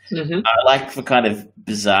performance. I like the kind of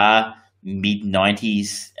bizarre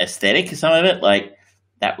mid-90s aesthetic of some of it. Like,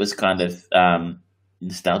 that was kind of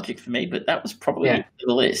nostalgic for me, but that was probably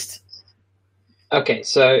the list. Okay,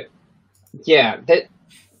 so... Yeah,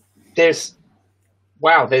 there's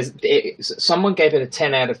someone gave it a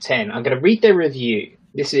 10 out of 10. I'm going to read their review.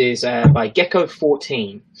 This is by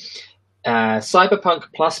Gecko14. Cyberpunk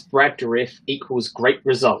plus Brad Dourif equals great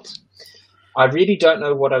result. I really don't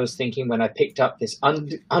know what I was thinking when I picked up this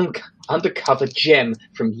undercover gem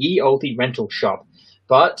from Ye Olde Rental Shop,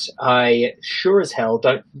 but I sure as hell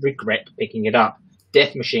don't regret picking it up.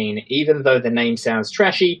 Death Machine, even though the name sounds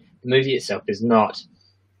trashy, the movie itself is not.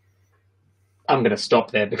 I'm going to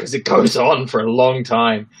stop there because it goes on for a long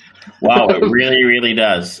time. Wow, it really, really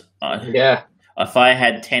does. Yeah. If I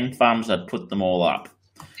had 10 thumbs, I'd put them all up.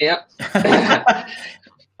 Yep. Hey,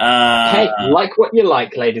 like what you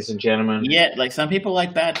like, ladies and gentlemen. Yeah, like some people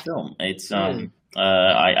like bad film. It's I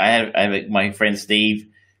have my friend Steve.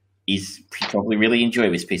 He's probably really enjoy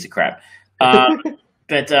this piece of crap.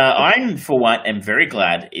 But I'm, for one, am very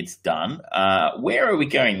glad it's done. Where are we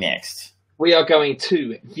going next? We are going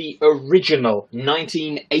to the original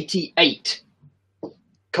 1988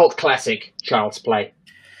 cult classic, Child's Play.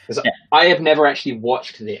 I have never actually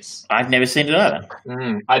watched this. I've never seen it either.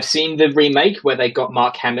 I've seen the remake where they got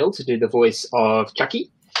Mark Hamill to do the voice of Chucky,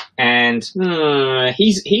 and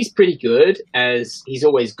he's pretty good, as he's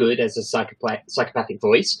always good as a psychopathic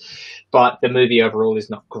voice, but the movie overall is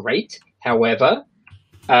not great. However,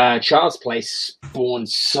 Child's Play spawned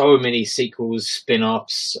so many sequels,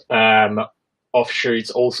 spin-offs,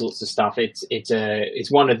 offshoots, all sorts of stuff.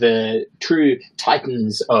 It's one of the true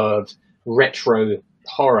titans of retro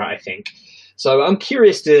horror, I think. So I'm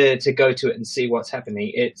curious to go to it and see what's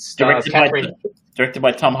happening. It's directed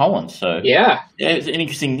by Tom Holland. So yeah, it's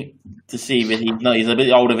interesting to see that he's a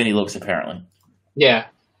bit older than he looks, apparently. Yeah,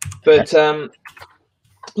 but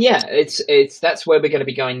it's that's where we're going to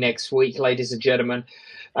be going next week, ladies and gentlemen.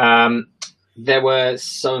 There were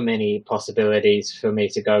so many possibilities for me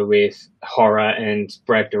to go with horror and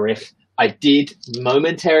Brad Dourif. I did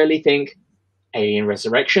momentarily think Alien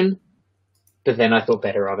Resurrection, but then I thought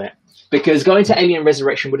better of it. Because going to Alien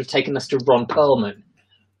Resurrection would have taken us to Ron Perlman,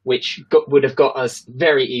 which would have got us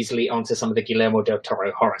very easily onto some of the Guillermo del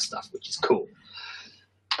Toro horror stuff, which is cool.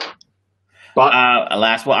 But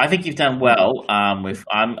alas, well, I think you've done well.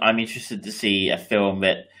 I'm interested to see a film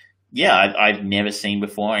that, I've never seen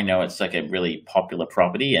before. I know it's like a really popular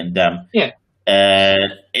property, and it's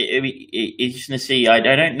interesting to see. I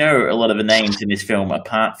don't know a lot of the names in this film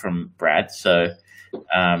apart from Brad. So,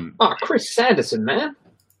 Chris Sanderson, man.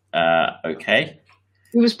 Okay.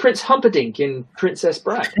 He was Prince Humperdinck in Princess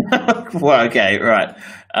Bride. Well, okay, right.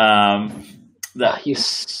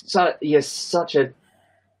 You're such a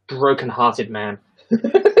broken-hearted man.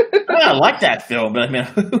 I like that film, but I mean,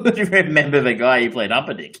 who would remember the guy who played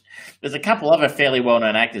Humperdinck? There's a couple other fairly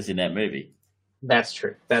well-known actors in that movie. That's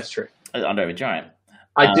true. Andre the Giant.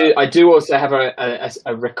 I do also have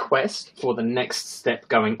a request for the next step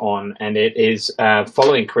going on, and it is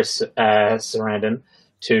following Chris Sarandon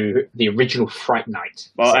to the original Fright Night.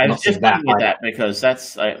 Well, I was just looking at that because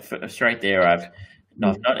that's straight there. I've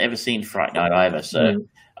not ever seen Fright Night either. So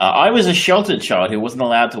I was a sheltered child who wasn't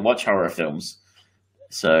allowed to watch horror films.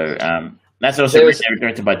 So that's also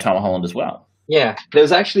directed by Tom Holland as well. Yeah, there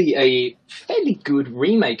was actually a fairly good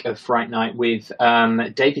remake of Fright Night with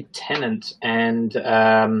David Tennant and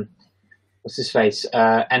what's his face,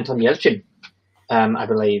 Anton Yelchin, I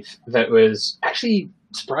believe. That was actually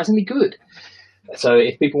surprisingly good. So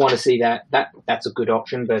if people want to see that's a good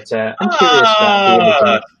option. But I'm curious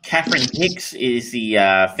about Catherine Hicks is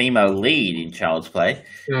the female lead in Child's Play.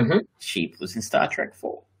 Mm-hmm. She was in Star Trek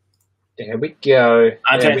 4. There we go.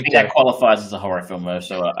 I don't think that qualifies as a horror film, though,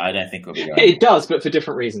 so I don't think we'll be going. It does, but for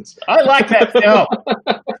different reasons. I like that film.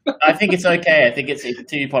 I think it's okay. I think it's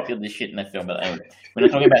too popular to shit in that film. But anyway, we're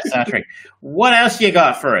not talking about Star Trek. What else you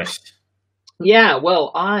got for us? Yeah,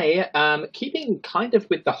 well, keeping kind of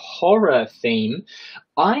with the horror theme,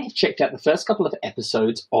 I checked out the first couple of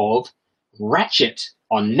episodes of Ratchet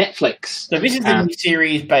on Netflix. So this is the new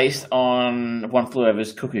series based on One Flew Over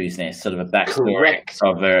the Cuckoo's Nest, sort of a backstory Correct.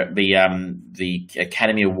 of the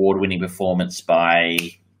Academy Award-winning performance by,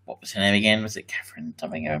 what was her name again? Was it Catherine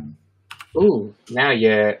something? Ooh, now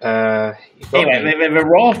you're... anyway, the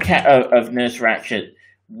role of Nurse Ratchet,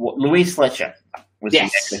 Louise Fletcher was the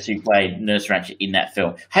actress who played Nurse Ratchet in that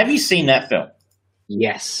film. Have you seen that film?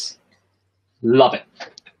 Yes. Love it.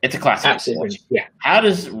 It's a classic. Absolutely, yeah. How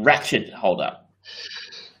does Ratchet hold up?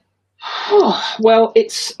 Well,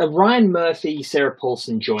 it's a Ryan Murphy, Sarah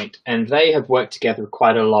Paulson joint, and they have worked together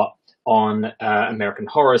quite a lot on American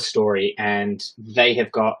Horror Story, and they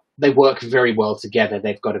work very well together.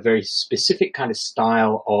 They've got a very specific kind of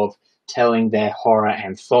style of telling their horror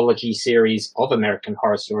anthology series of American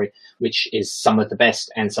Horror Story, which is some of the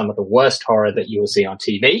best and some of the worst horror that you will see on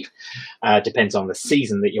TV. Depends on the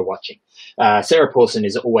season that you're watching. Sarah Paulson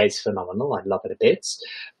is always phenomenal. I love it a bit.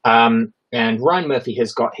 And Ryan Murphy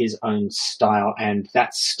has got his own style, and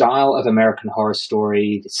that style of American Horror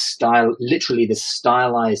Story, literally the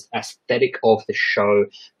stylized aesthetic of the show,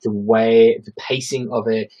 the pacing of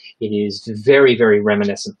it, it is very, very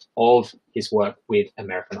reminiscent of his work with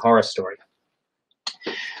American Horror Story.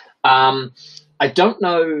 I don't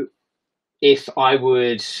know if I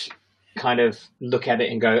would kind of look at it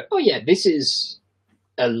and go, oh yeah, this is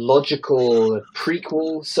a logical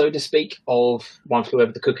prequel, so to speak, of One Flew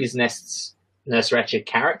Over the Cuckoo's Nest's Nurse Ratched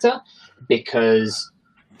character, because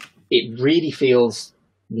it really feels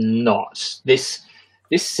not. This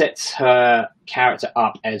sets her character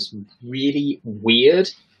up as really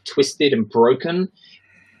weird, twisted, and broken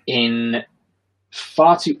in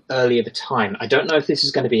far too early of a time. I don't know if this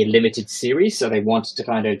is going to be a limited series, so they wanted to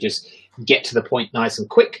kind of just get to the point nice and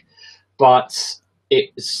quick, but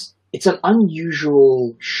it's an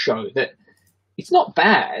unusual show that it's not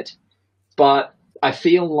bad, but I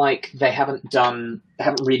feel like they haven't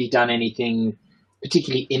really done anything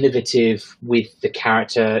particularly innovative with the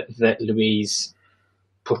character that Louise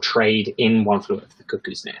portrayed in One Flew Over the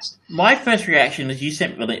Cuckoo's Nest. My first reaction is you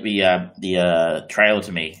sent the trailer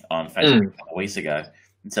to me on Facebook a couple of weeks ago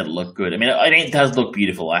and said it looked good. I mean, it does look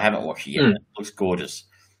beautiful. I haven't watched it yet. It looks gorgeous.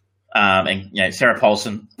 And Sarah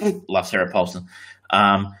Paulson, love Sarah Paulson.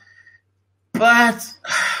 But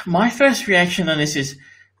my first reaction on this is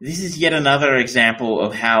yet another example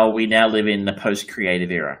of how we now live in the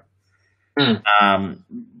post-creative era.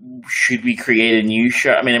 Should we create a new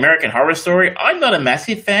show? I mean, American Horror Story, I'm not a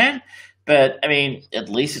massive fan, but I mean, at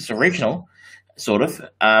least it's original, sort of.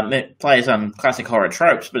 It plays on classic horror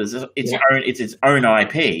tropes, but it's its own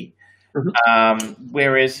IP.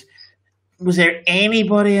 Whereas, was there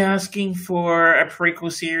anybody asking for a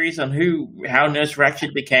prequel series on how Nurse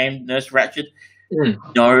Ratched became Nurse Ratched?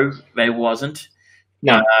 No, there wasn't.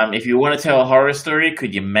 No. If you want to tell a horror story,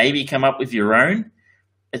 could you maybe come up with your own?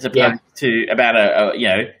 As opposed to about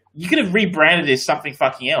you could have rebranded it as something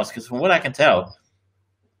fucking else. Because from what I can tell,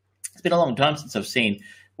 it's been a long time since I've seen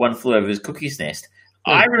One Flew Over the Cuckoo's Nest.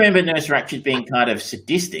 I remember Nurse Ratched being kind of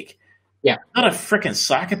sadistic. Yeah, not a freaking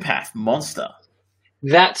psychopath monster.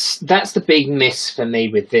 That's the big miss for me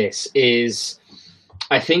with this. Is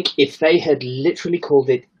I think if they had literally called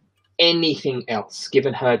it anything else,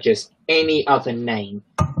 given her just any other name,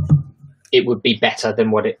 it would be better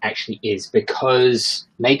than what it actually is. Because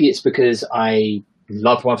maybe it's because I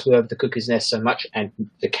love One Flew Over the Cuckoo's Nest so much, and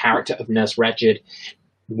the character of Nurse Ratched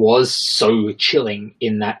was so chilling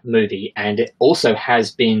in that movie, and it also has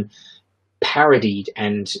been parodied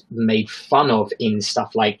and made fun of in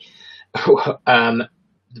stuff like the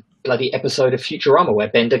bloody episode of Futurama where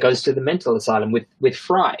Bender goes to the mental asylum with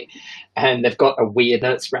Fry, and they've got a weird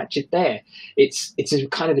Nurse Ratched there. It's a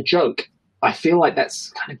kind of a joke. I feel like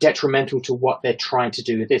that's kind of detrimental to what they're trying to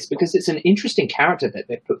do with this, because it's an interesting character that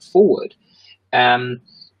they put forward.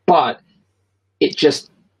 But it just,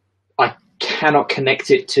 I cannot connect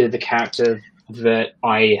it to the character that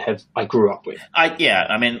I grew up with.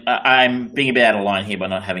 I'm being a bit out of line here by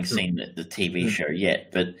not having seen the TV show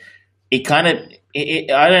yet, but it kind of,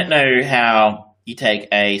 I don't know how you take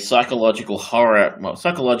a psychological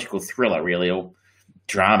thriller really, or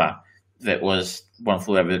drama that was One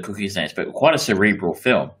Flew Over the Cuckoo's Nest, but quite a cerebral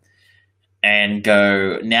film, and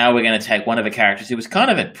go, now we're going to take one of the characters who was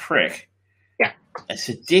kind of a prick, a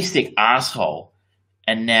sadistic asshole,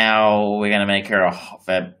 and now we're going to make her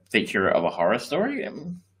a feature of a horror story.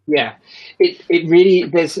 Yeah, it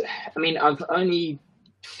really, I've only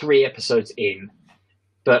 3 episodes in,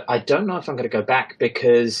 but I don't know if I'm going to go back,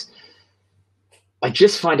 because I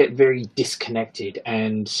just find it very disconnected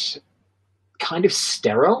and kind of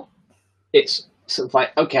sterile. It's sort of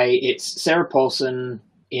like, okay, it's Sarah Paulson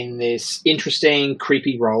in this interesting,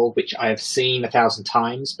 creepy role, which I have seen 1,000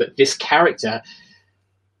 times, but this character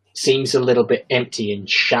seems a little bit empty and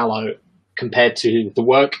shallow compared to the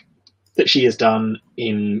work that she has done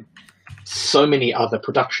in so many other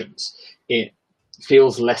productions. It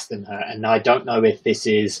feels less than her, and I don't know if this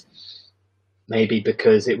is maybe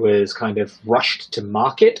because it was kind of rushed to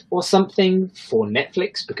market or something for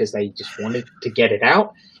Netflix because they just wanted to get it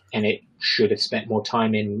out, and it should have spent more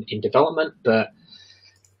time in development. But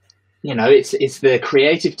you know, it's the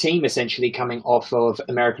creative team essentially coming off of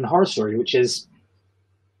American Horror Story, which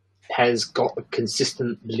has got a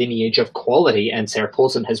consistent lineage of quality, and Sarah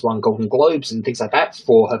Paulson has won Golden Globes and things like that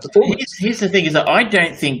for her performance. Here's the thing: is that I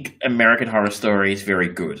don't think American Horror Story is very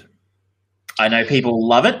good. I know people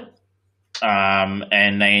love it,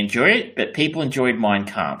 and they enjoy it, but people enjoyed Mein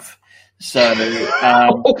Kampf. So,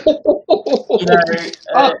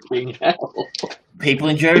 people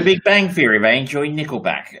enjoy Big Bang Theory. They enjoy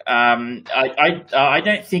Nickelback. I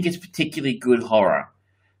don't think it's particularly good horror.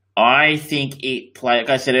 I think it like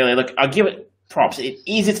I said earlier, look, I'll give it props. It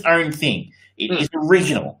is its own thing. It is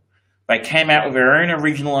original. They came out with their own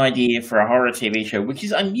original idea for a horror TV show, which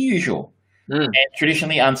is unusual and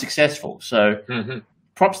traditionally unsuccessful. So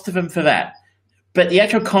props to them for that. But the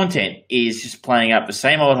actual content is just playing up the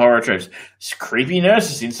same old horror tropes. It's creepy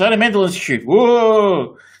nurses inside a mental institute.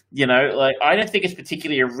 Whoa! You know, like I don't think it's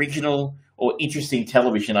particularly original or interesting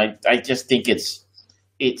television. I just think it's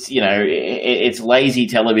lazy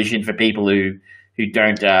television for people who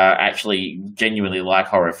don't actually genuinely like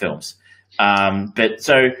horror films. But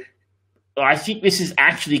so I think this is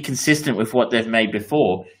actually consistent with what they've made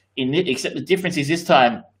before. Except the difference is this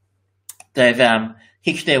time they've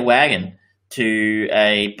hitched their wagon to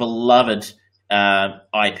a beloved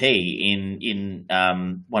IP in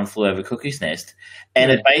One Flew Over Cuckoo's Nest,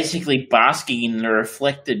 and are basically basking in the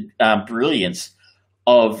reflected brilliance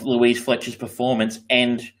of Louise Fletcher's performance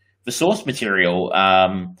and the source material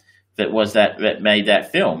that made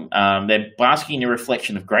that film. They're basking in the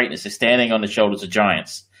reflection of greatness. They're standing on the shoulders of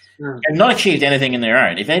giants and not achieved anything in their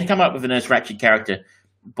own. If they'd come up with a Nurse Ratched character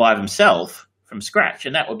by themselves from scratch,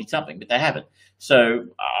 and that would be something, but they haven't. So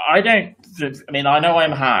I know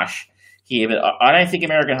I'm harsh here, but I don't think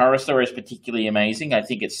American Horror Story is particularly amazing. I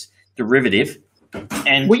think it's derivative.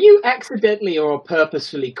 And were you accidentally or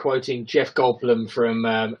purposefully quoting Jeff Goldblum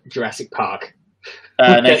from Jurassic Park?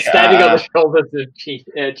 Standing on the shoulders of genius.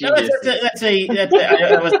 No,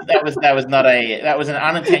 that was an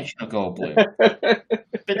unintentional Goldblum.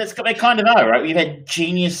 But they kind of are, right? We've had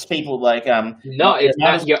genius people like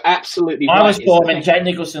you're absolutely right. Miles Forman, Jack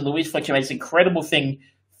Nicholson, Louise Fletcher made this incredible thing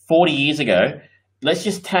 40 years ago. Let's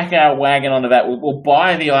just tack our wagon onto that. We'll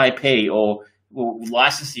buy the IP or we'll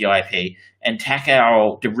license the IP and tack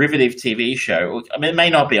our derivative TV show. I mean, it may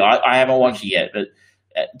not be. I haven't watched it yet, but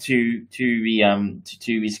to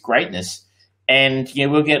his greatness, and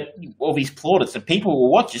we'll get all these plaudits, and people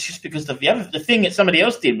will watch it just because the thing that somebody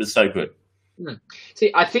else did was so good.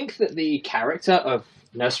 See, I think that the character of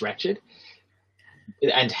Nurse Ratched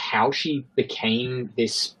and how she became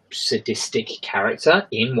this sadistic character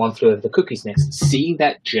in One Flew Over the Cuckoo's Nest, seeing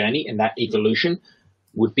that journey and that evolution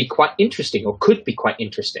would be quite interesting, or could be quite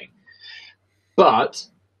interesting. But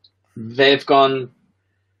they've gone,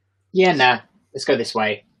 let's go this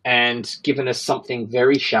way, and given us something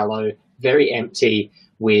very shallow, very empty,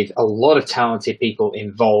 with a lot of talented people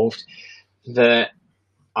involved that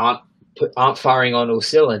aren't firing on all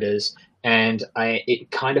cylinders. And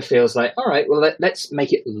it kind of feels like, all right, well, let's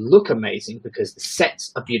make it look amazing because the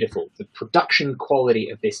sets are beautiful. The production quality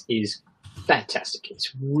of this is fantastic.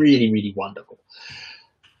 It's really, really wonderful.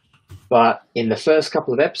 But in the first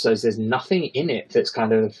couple of episodes, there's nothing in it that's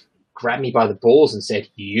kind of grabbed me by the balls and said,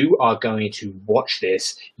 you are going to watch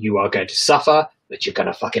this, you are going to suffer, but you're going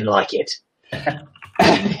to fucking like it.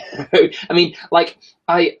 I mean, like,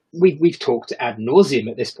 we've talked ad nauseum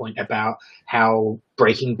at this point about how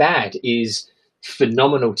Breaking Bad is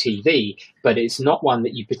phenomenal TV, but it's not one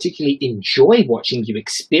that you particularly enjoy watching. You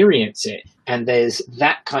experience it, and there's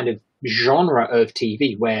that kind of genre of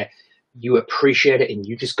TV where you appreciate it and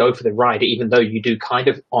you just go for the ride, even though you do kind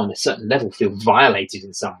of, on a certain level, feel violated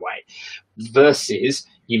in some way. Versus,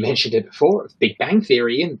 you mentioned it before, Big Bang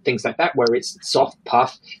Theory and things like that, where it's soft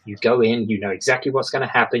puff. You go in, you know exactly what's going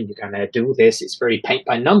to happen. You're going to do this. It's very paint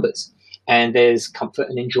by numbers. And there's comfort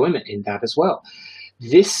and enjoyment in that as well.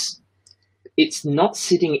 It's not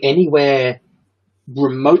sitting anywhere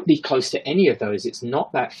remotely close to any of those. It's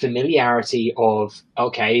not that familiarity of,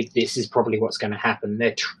 okay, this is probably what's going to happen.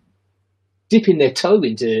 They're dipping their toe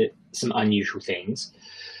into some unusual things.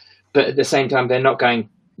 But at the same time, they're not going,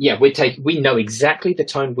 we know exactly the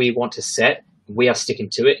tone we want to set. We are sticking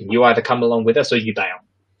to it, and you either come along with us or you bail.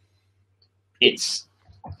 It's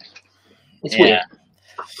weird.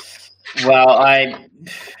 Well, I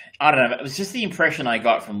don't know. It was just the impression I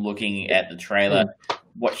got from looking at the trailer,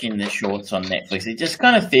 watching the shorts on Netflix. It just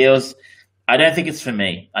kind of feels. I don't think it's for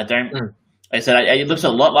me. I don't. I said it looks a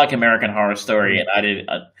lot like American Horror Story, and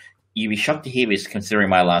you'd be shocked to hear this considering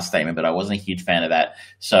my last statement, but I wasn't a huge fan of that.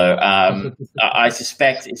 So I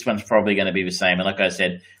suspect this one's probably going to be the same. And like I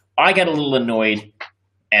said, I get a little annoyed,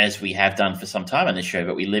 as we have done for some time on this show,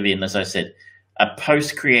 but we live in, as I said, a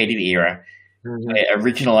post-creative era where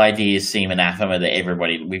original ideas seem anathema to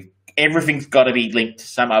everybody. Everything's got to be linked to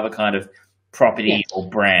some other kind of property or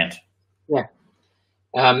brand. Yeah.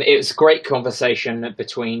 It was a great conversation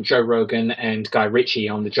between Joe Rogan and Guy Ritchie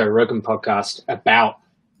on the Joe Rogan podcast about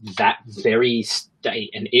that very state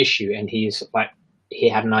and issue. And he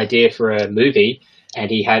had an idea for a movie, and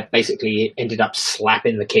he had basically ended up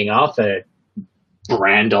slapping the King Arthur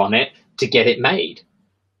brand on it to get it made.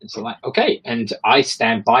 And so okay. And I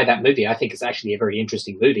stand by that movie. I think it's actually a very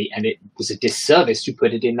interesting movie, and it was a disservice to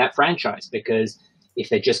put it in that franchise, because if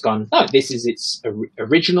they'd just gone, no, this is its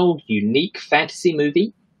original, unique fantasy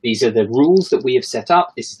movie. These are the rules that we have set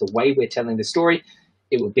up. This is the way we're telling the story.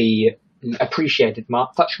 It would be appreciated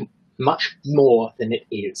much more than it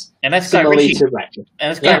is. And that's Guy Ritchie. And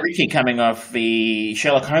that's Guy Ritchie coming off the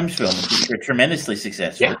Sherlock Holmes films, which were tremendously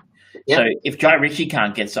successful. Yeah. So if Guy Ritchie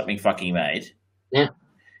can't get something fucking made,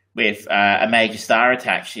 with a major star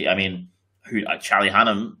attached, I mean, Charlie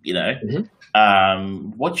Hunnam,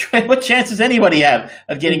 what chance does anybody have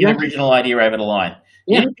of getting an original idea over the line?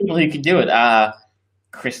 The only people who can do it are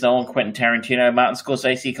Chris Nolan, Quentin Tarantino, Martin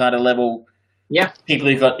Scorsese kind of level. Yeah, people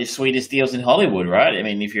who've got the sweetest deals in Hollywood, right? I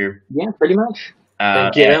mean, if you're pretty much.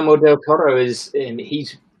 Guillermo del Toro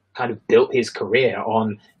he's kind of built his career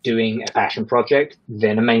on doing a passion project,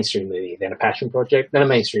 then a mainstream movie, then a passion project, then a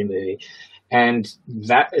mainstream movie, and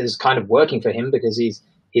that is kind of working for him because his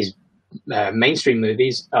mainstream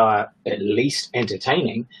movies are at least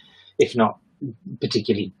entertaining, if not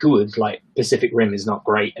particularly good. Like Pacific Rim is not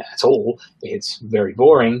great at all; it's very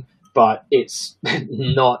boring, but it's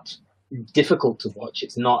not difficult to watch.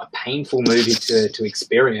 It's not a painful movie to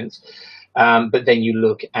experience. But then you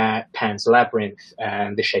look at Pan's Labyrinth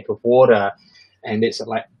and The Shape of Water, and it's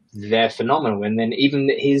like they're phenomenal. And then even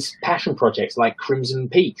his passion projects like Crimson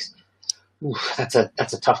Peaks, that's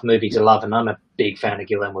a tough movie to love. And I'm a big fan of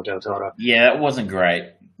Guillermo del Toro. Yeah, it wasn't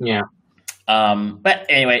great. Yeah. But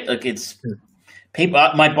anyway, look, it's people.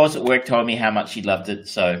 My boss at work told me how much he loved it.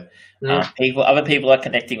 So other people are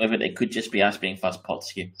connecting with it. It could just be us being fusspots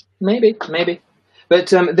here. Maybe.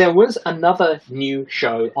 But there was another new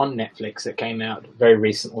show on Netflix that came out very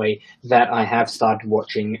recently that I have started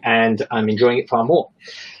watching, and I'm enjoying it far more.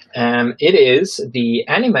 It is the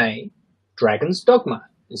anime Dragon's Dogma.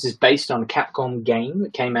 This is based on a Capcom game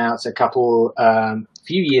that came out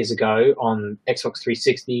few years ago on Xbox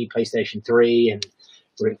 360, PlayStation 3, and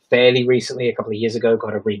fairly recently, a couple of years ago,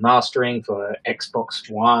 got a remastering for Xbox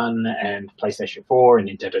One and PlayStation 4 and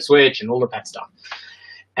Nintendo Switch and all of that stuff.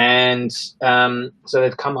 And so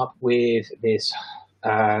they've come up with this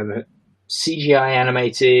CGI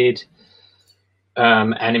animated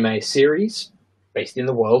anime series based in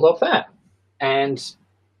the world of that. And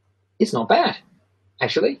it's not bad,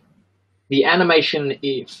 actually. The animation,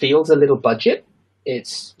 it feels a little budget.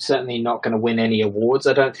 It's certainly not going to win any awards,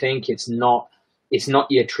 I don't think. It's not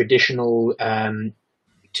your traditional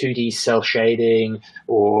 2D cell shading,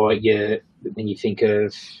 or when you think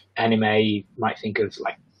of anime, you might think of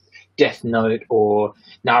like Death Note or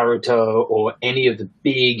Naruto or any of the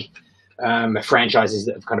big franchises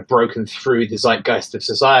that have kind of broken through the zeitgeist of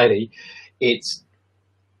society. It's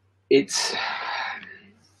a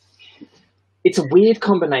weird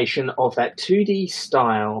combination of that 2D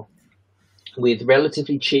style with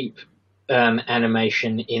relatively cheap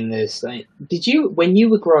animation in this thing. When you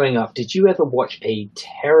were growing up, did you ever watch a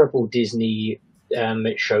terrible Disney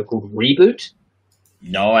show called Reboot?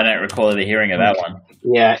 No, I don't recall ever hearing of that one.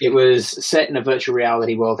 Yeah, it was set in a virtual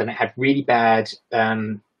reality world, and it had really bad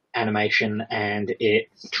animation, and it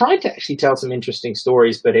tried to actually tell some interesting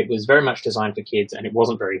stories, but it was very much designed for kids, and it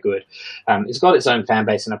wasn't very good. It's got its own fan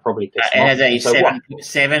base, and I probably pissed it has a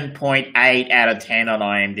 7.8 out of 10 on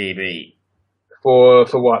IMDb. For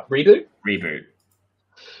what? Reboot? Reboot.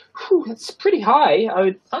 Whew, that's pretty high.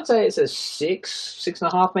 I'd say it's a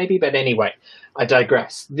 6.5 maybe, but anyway, I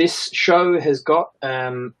digress. This show has got,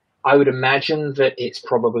 I would imagine that it's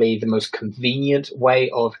probably the most convenient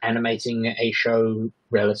way of animating a show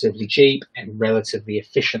relatively cheap and relatively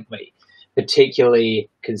efficiently,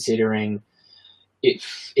 particularly considering it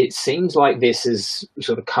seems like this has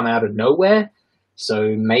sort of come out of nowhere.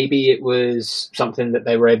 So maybe it was something that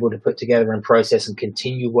they were able to put together and process and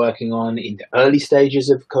continue working on in the early stages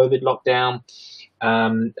of COVID lockdown.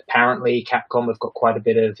 Apparently, Capcom have got quite a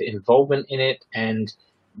bit of involvement in it, and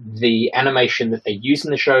the animation that they use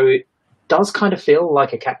in the show does kind of feel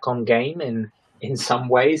like a Capcom game in some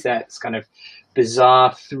ways. That's kind of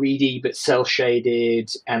bizarre 3D but cel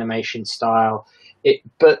shaded animation style.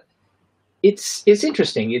 But it's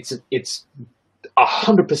interesting. It's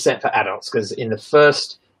 100% for adults, because in the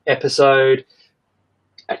first episode,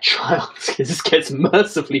 a child just gets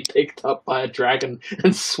mercifully picked up by a dragon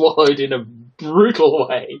and swallowed in a brutal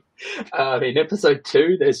way. In episode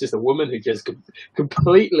 2, there's just a woman who just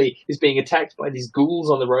completely is being attacked by these ghouls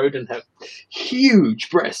on the road, and her huge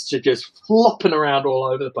breasts are just flopping around all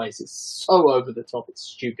over the place. It's so over the top, it's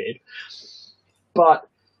stupid. But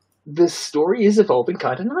the story is evolving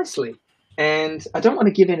kind of nicely. And I don't want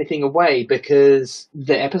to give anything away because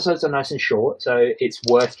the episodes are nice and short, so it's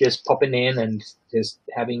worth just popping in and just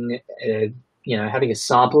having a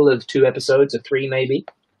sample of 2 episodes or 3 maybe.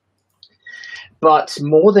 But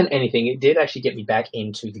more than anything, it did actually get me back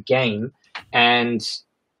into the game, and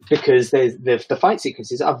because the fight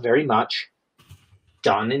sequences are very much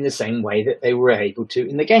done in the same way that they were able to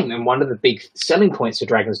in the game. And one of the big selling points for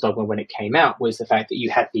Dragon's Dogma when it came out was the fact that you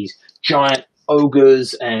had these giant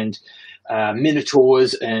ogres and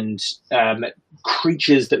minotaurs and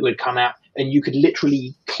creatures that would come out, and you could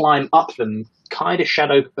literally climb up them, kind of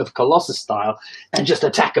Shadow of Colossus style, and just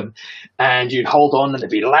attack them. And you'd hold on, and they'd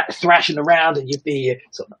be thrashing around, and you'd be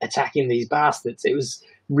sort of attacking these bastards. It was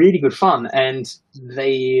really good fun, and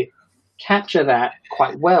they capture that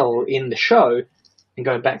quite well in the show. And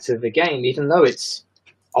going back to the game, even though it's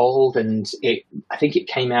old, and I think it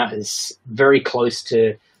came out as very close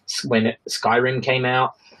to when Skyrim came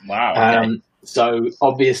out. Wow. Okay. So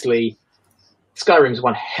obviously, Skyrim's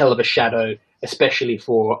one hell of a shadow, especially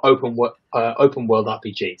for open world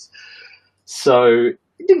RPGs. So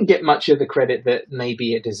it didn't get much of the credit that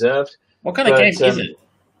maybe it deserved. What kind of game is it?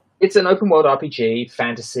 It's an open world RPG,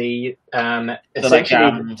 fantasy. Essentially,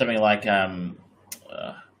 like, something like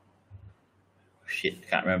shit, I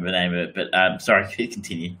can't remember the name of it. But sorry,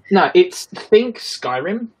 continue. No, think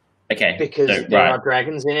Skyrim. Okay, because there are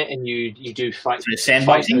dragons in it, and you do fight. So it's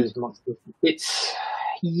sandboxing? Those monsters.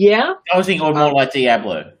 Yeah. I was thinking more like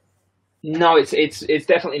Diablo. No, it's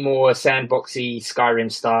definitely more sandboxy Skyrim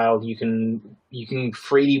style. You can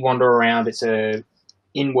freely wander around. It's a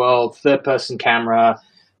in-world third-person camera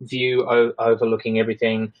view overlooking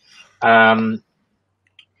everything, and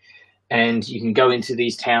you can go into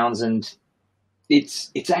these towns, and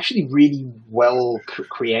it's actually really well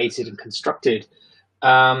created and constructed.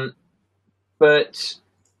 But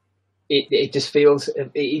it just feels,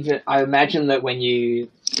 even I imagine that when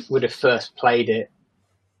you would have first played it,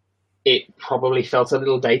 it probably felt a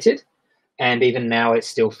little dated, and even now it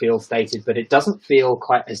still feels dated, but it doesn't feel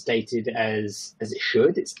quite as dated as it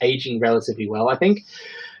should. It's aging relatively well, I think.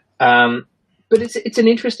 But it's an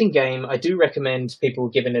interesting game. I do recommend people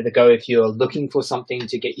giving it a go if you're looking for something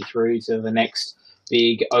to get you through to the next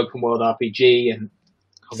big open world RPG, and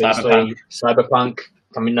obviously Cyberpunk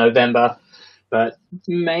coming November, but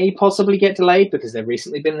may possibly get delayed because they've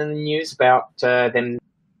recently been in the news about them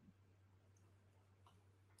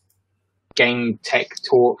game tech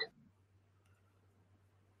talk.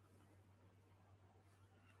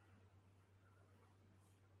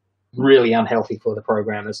 Really unhealthy for the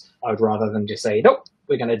programmers. I would rather them just say, nope,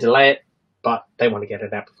 we're going to delay it, but they want to get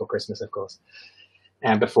it out before Christmas, of course,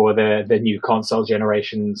 and before the new console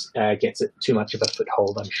generations gets it too much of a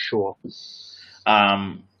foothold, I'm sure.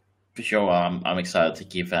 For sure, I'm excited to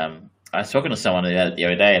give. I was talking to someone the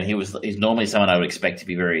other day, and he's normally someone I would expect to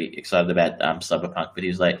be very excited about Cyberpunk, but he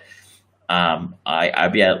was like,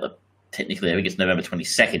 I'd be able to, technically, I think it's November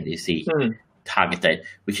 22nd is the target date,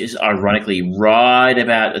 which is ironically right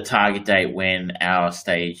about the target date when our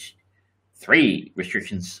Stage 3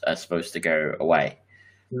 restrictions are supposed to go away.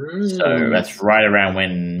 So that's right around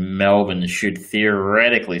when Melbourne should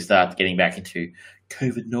theoretically start getting back into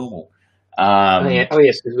COVID normal. Yes,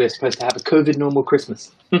 because we're supposed to have a COVID normal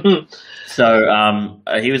Christmas. So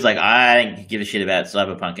he was like, I don't give a shit about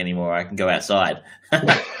Cyberpunk anymore. I can go outside.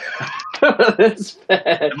 That's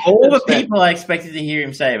fair. Of all the people I expected to hear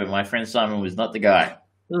him say, but my friend Simon was not the guy.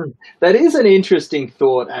 That is an interesting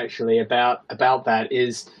thought, actually, about that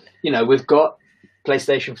is, we've got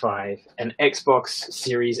PlayStation 5 and Xbox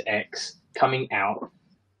Series X coming out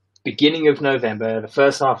beginning of November, the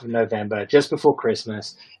first half of November, just before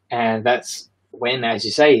Christmas. And that's when, as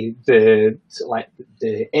you say, the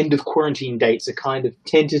end of quarantine dates are kind of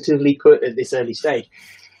tentatively put at this early stage.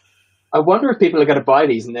 I wonder if people are going to buy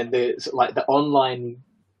these, and then the online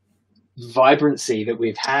vibrancy that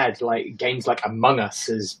we've had, like games like Among Us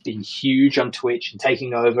has been huge on Twitch and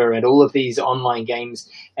taking over, and all of these online games,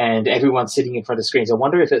 and everyone's sitting in front of screens. I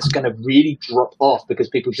wonder if it's going to really drop off because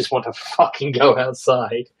people just want to fucking go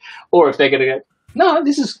outside, or if they're going to go, no,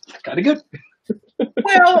 this is kind of good.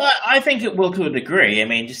 Well, I think it will to a degree. I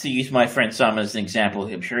mean, just to use my friend Simon as an example,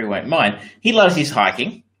 I'm sure he won't mind. He loves his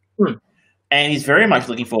hiking. And he's very much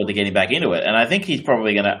looking forward to getting back into it. And I think he's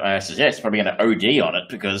probably going to, I suggest, probably going to OD on it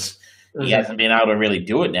because he hasn't been able to really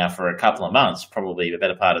do it now for a couple of months, probably the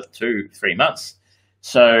better part of 2-3 months.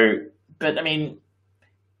 So, but I mean,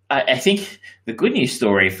 I think the good news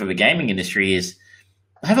story for the gaming industry is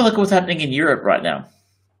have a look at what's happening in Europe right now.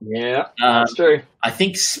 Yeah, that's true. I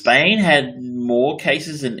think Spain had more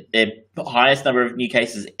cases and their highest number of new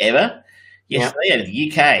cases ever. Yesterday,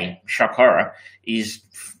 the UK, shock horror, is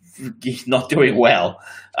not doing well.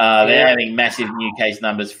 They're having massive new case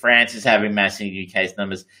numbers. France is having massive new case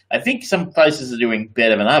numbers. I think some places are doing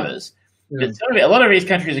better than others. But a lot of these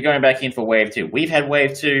countries are going back in for wave 2. We've had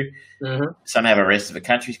wave 2. Some have the rest of the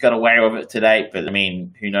country's got away with it to date, but I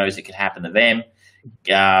mean, who knows? It could happen to them.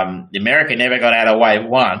 America never got out of wave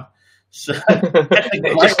 1. So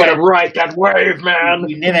just got to ride that wave, man.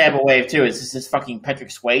 We never have a wave 2. It's just this fucking Patrick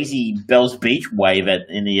Swayze Bells Beach wave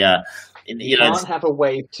you can't have a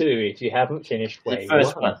wave 2 if you haven't finished wave the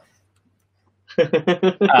first 1.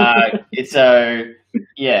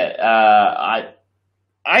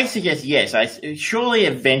 I suggest yes. Surely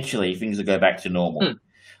eventually things will go back to normal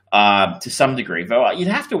to some degree. But you'd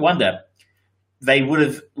have to wonder. They would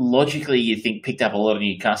have logically, you think, picked up a lot of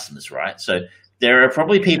new customers, right? So there are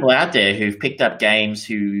probably people out there who've picked up games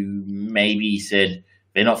who maybe said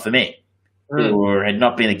they're not for me, or had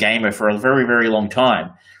not been a gamer for a very, very long time,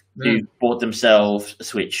 who bought themselves a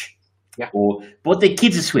Switch, or bought their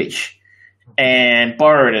kids a Switch, and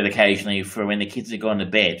borrowed it occasionally for when the kids are gone to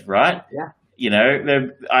bed, right? Yeah. You know,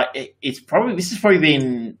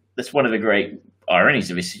 that's one of the great ironies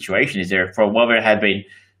of this situation is while there had been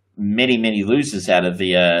many, many losers out of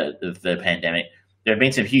the pandemic, there have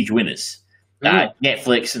been some huge winners.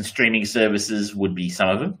 Netflix and streaming services would be some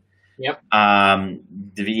of them. Yep. The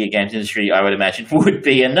video games industry, I would imagine, would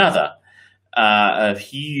be another a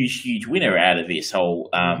huge winner out of this whole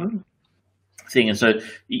thing. And so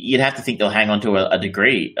you'd have to think they'll hang on to a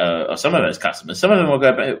degree of some of those customers. Some of them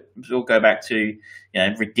will go back to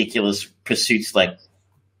ridiculous pursuits like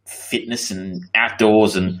fitness and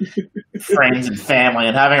outdoors and friends and family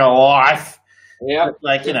and having a life. Yeah,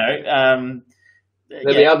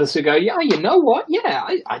 there'll be others who go, yeah, you know what? Yeah,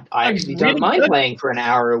 I actually don't mind playing for an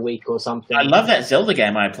hour a week or something. I love that Zelda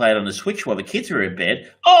game I played on the Switch while the kids were in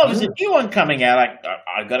bed. Oh, there's a new one coming out.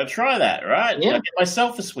 I got to try that, right? Yeah. I get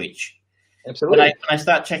myself a Switch. Absolutely. When I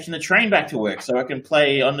start checking the train back to work so I can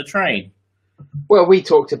play on the train. Well, we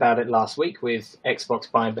talked about it last week with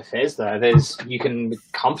Xbox buying Bethesda. You can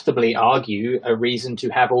comfortably argue a reason to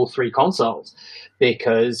have all 3 consoles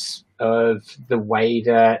because of the way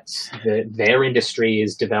that their industry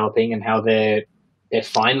is developing and how they're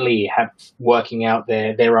finally working out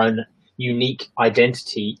their own unique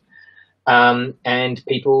identity. And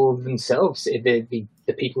people themselves, the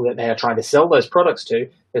people that they are trying to sell those products to,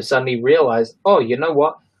 have suddenly realized, oh, you know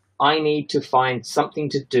what? I need to find something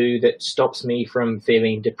to do that stops me from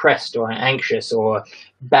feeling depressed or anxious or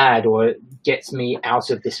bad or gets me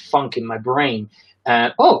out of this funk in my brain.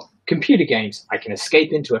 Computer games. I can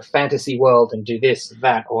escape into a fantasy world and do this,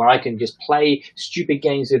 that, or I can just play stupid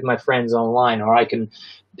games with my friends online, or I can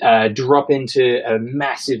drop into a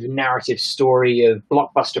massive narrative story of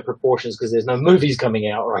blockbuster proportions because there's no movies coming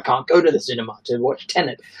out, or I can't go to the cinema to watch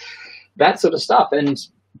Tenet. That sort of stuff. And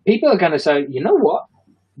people are going to say, you know what?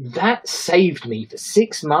 That saved me for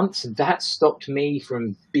 6 months. That stopped me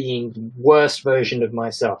from being the worst version of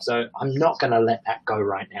myself. So I'm not going to let that go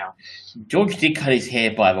right now. George did cut his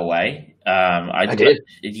hair, by the way. I did.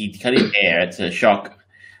 He cut his hair. It's a shock.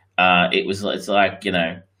 It's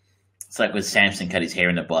like when Samson cut his hair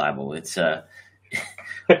in the Bible. It's Are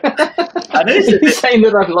you saying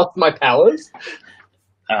that I've lost my powers?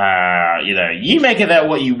 You make of that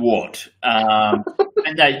what you want.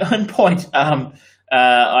 And on point.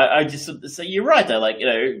 I just so you're right though.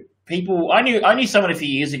 People. I knew someone a few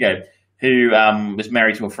years ago who was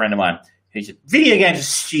married to a friend of mine who said video games are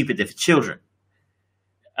stupid. They're for children.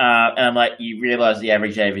 And I'm like, you realize the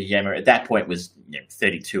average age of a gamer at that point was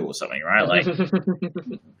 32 or something, right? Like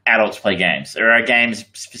adults play games. There are games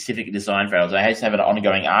specifically designed for adults. I used to have an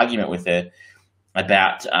ongoing argument with her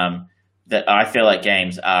about that. I feel like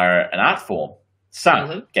games are an art form.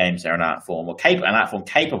 Some games are an art form or an art form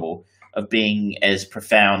capable of being as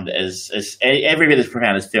profound as every bit as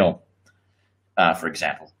profound as film, for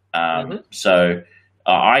example. So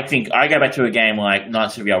I think I go back to a game like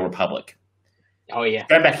Knights of the Old Republic. Oh yeah,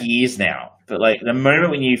 go back years now, but like the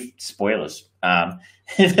moment when you spoilers, the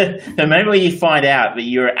moment when you find out that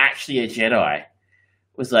you're actually a Jedi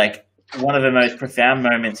was like one of the most profound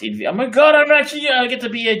moments in. Oh my god, I get to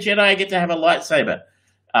be a Jedi. I get to have a lightsaber.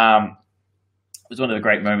 It was one of the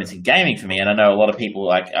great moments in gaming for me, and I know a lot of people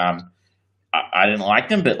like. I didn't like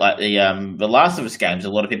them, but like the Last of Us games, a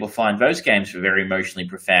lot of people find those games very emotionally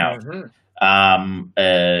profound.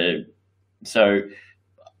 So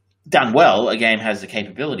done well, a game has the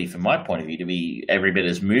capability, from my point of view, to be every bit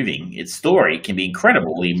as moving. Its story can be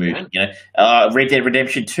incredibly moving. You know, Red Dead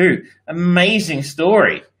Redemption 2, amazing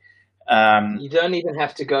story. You don't even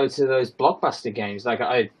have to go to those blockbuster games. Like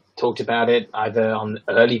I talked about it either on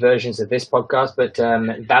early versions of this podcast, but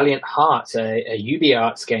Valiant Hearts, a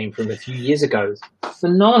UbiArts game from a few years ago,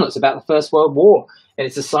 phenomenal. It's about the First World War, and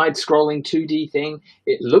it's a side-scrolling 2D thing.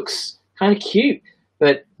 It looks kind of cute,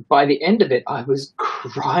 but by the end of it, I was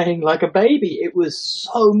crying like a baby. It was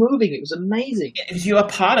so moving. It was amazing. Because you are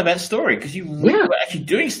part of that story. Because you were actually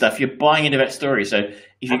doing stuff. You're buying into that story. So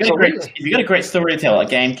if you've got a great story to tell, a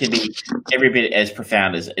game can be every bit as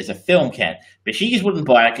profound as a film can. But she just wouldn't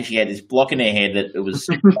buy it because she had this block in her head that it was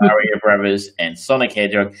Super Mario Brothers and Sonic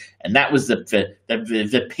Hedgehog, and that was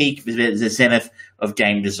the peak, the zenith of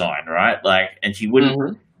game design, right? Like, and she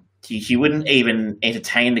wouldn't. She wouldn't even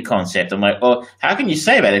entertain the concept. I'm like, well, how can you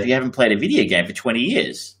say that if you haven't played a video game for 20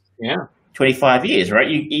 years? Yeah. 25 years, right?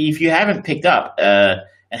 If you haven't picked up and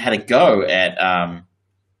had a go at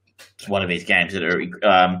one of these games that are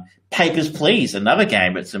Papers, Please, another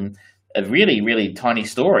game, but a really, really tiny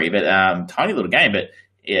story, but tiny little game, but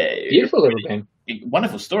beautiful little game.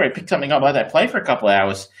 Wonderful story. Pick something up like that, play for a couple of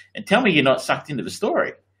hours, and tell me you're not sucked into the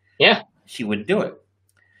story. Yeah. She wouldn't do it.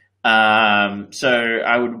 She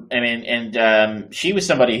was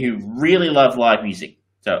somebody who really loved live music.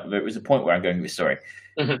 So there was a point where I'm going with the story.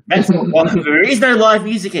 There is no live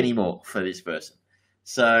music anymore for this person.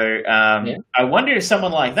 So I wonder if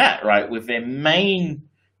someone like that, right, with their main,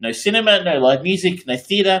 no cinema, no live music, no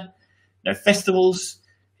theater, no festivals,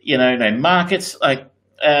 no markets,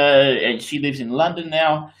 and she lives in London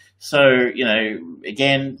now. So,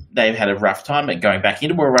 again, they've had a rough time, but going back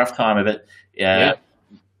into a rough time of it,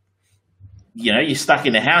 you're stuck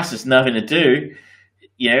in the house, there's nothing to do.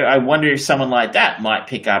 I wonder if someone like that might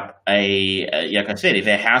pick up like I said, if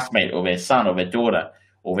their housemate or their son or their daughter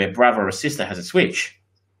or their brother or sister has a Switch.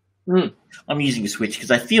 I'm using a Switch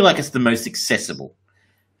because I feel like it's the most accessible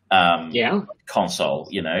console.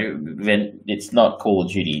 Then it's not Call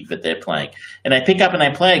of Duty that they're playing. And they pick up and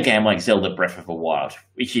they play a game like Zelda Breath of the Wild,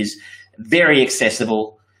 which is very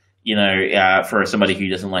accessible, for somebody who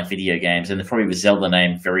doesn't like video games. And probably the Zelda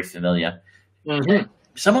name very familiar.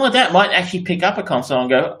 Someone like that might actually pick up a console and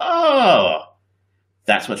go, oh,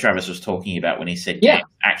 that's what Travis was talking about when he said games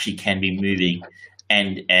actually can be moving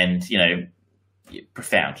and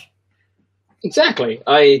profound. Exactly.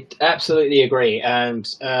 I absolutely agree. And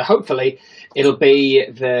hopefully it'll be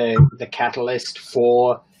the catalyst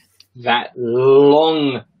for that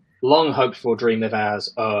long hoped for dream of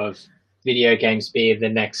ours of video games being the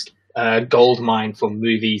next gold mine for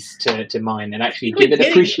movies to mine and actually give it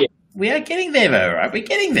appreciation. We are getting there, though, right? We're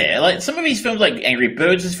getting there. Like some of these films, like Angry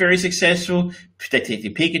Birds, was very successful.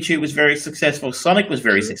 Detective Pikachu was very successful. Sonic was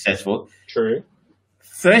very successful. True.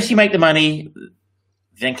 First, you make the money,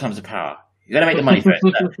 then comes the power. You got to make the money first.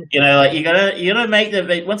 You gotta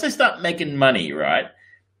make once they start making money, right?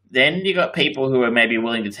 Then you got people who are maybe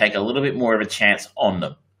willing to take a little bit more of a chance on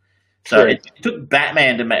them. So it took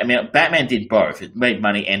Batman to make. I mean, Batman did both. It made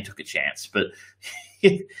money and took a chance, but.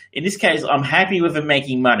 In this case, I'm happy with them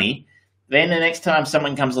making money. Then the next time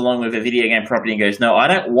someone comes along with a video game property and goes, no, I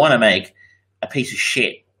don't want to make a piece of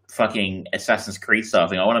shit fucking Assassin's Creed style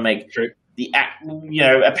thing. I want to make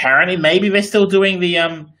apparently maybe they're still doing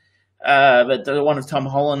the one of Tom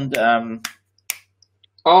Holland.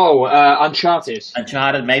 Uncharted.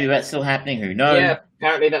 Uncharted, maybe that's still happening. Who knows? Yeah,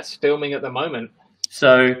 apparently that's filming at the moment.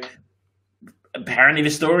 So apparently the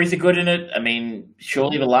stories are good in it. I mean,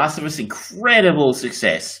 surely The Last of Us, incredible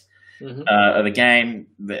success of a game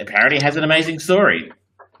that apparently has an amazing story.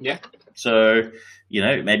 Yeah. So,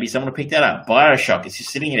 maybe someone will pick that up. BioShock is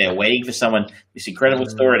just sitting there waiting for this incredible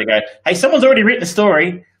story to go, hey, someone's already written a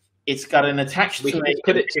story. It's got an attached we can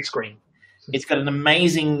put it to screen. It's got an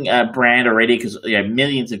amazing brand already because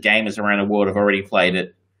millions of gamers around the world have already played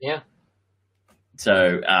it. Yeah.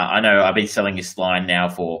 So I know I've been selling this line now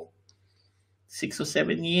for 6 or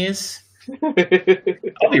 7 years.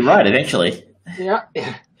 I'll be right eventually. Yeah.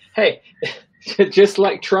 Hey, just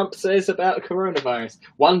like Trump says about coronavirus,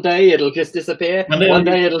 one day it'll just disappear, one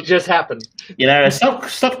day it'll just happen. A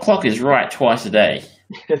stop clock is right twice a day.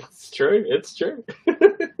 It's true. It's true.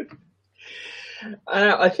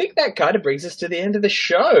 I think that kind of brings us to the end of the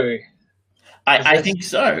show. I think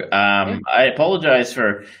so. I apologize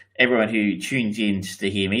for everyone who tunes in to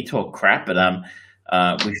hear me talk crap, but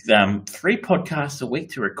with 3 podcasts a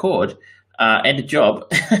week to record and a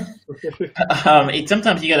job,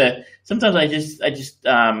 sometimes I just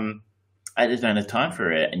don't have time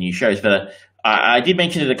for new shows. But I did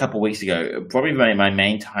mention it a couple of weeks ago. Probably my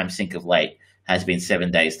main time sink of late has been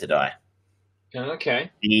 7 Days to Die.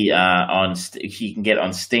 Okay. You can get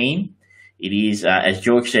on Steam. It is, as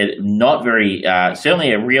George said, not very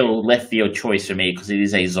certainly a real left field choice for me because it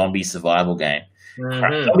is a zombie survival game,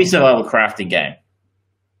 zombie survival crafting game.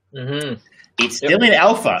 Mm-hmm. It's still in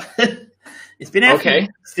alpha. It's been out. Okay.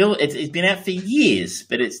 It's been out for years,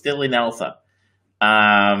 but it's still in alpha.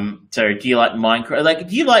 So do you like Minecraft?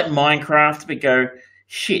 Do you like Minecraft? But go,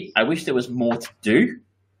 shit, I wish there was more to do.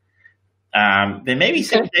 Then maybe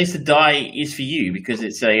 7 Days to Die is for you because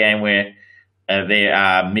it's a game where there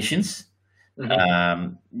are missions.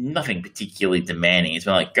 Mm-hmm. Nothing particularly demanding. It's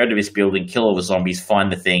like go to this building, kill all the zombies,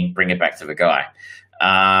 find the thing, bring it back to the guy.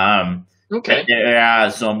 Okay. There are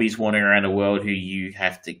zombies wandering around the world who you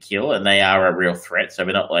have to kill, and they are a real threat. So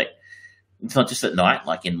they're not it's not just at night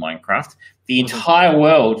like in Minecraft. The entire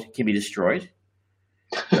world can be destroyed.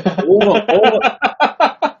 Not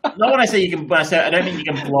when I say I don't mean you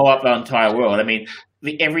can blow up the entire world. I mean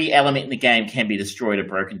every element in the game can be destroyed or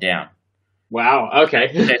broken down. Wow. Okay.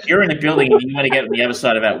 So if you're in a building and you want to get on the other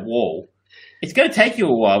side of that wall, it's going to take you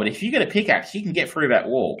a while. But if you get a pickaxe, you can get through that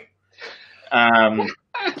wall.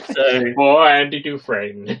 For Andy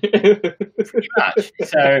Dufresne. Pretty much.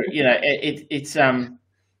 So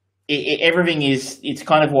everything is. It's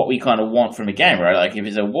kind of what we kind of want from a game, right? Like if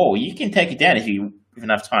there's a wall, you can take it down if you have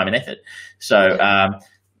enough time and effort. So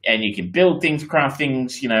and you can build things, craft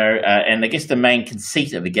things, and I guess the main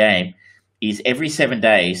conceit of the game is every 7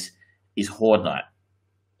 days is Horde Night.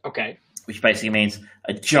 Okay. Which basically means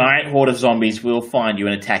a giant horde of zombies will find you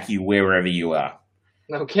and attack you wherever you are.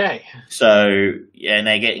 Okay. So, and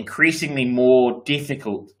they get increasingly more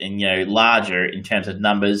difficult and, larger in terms of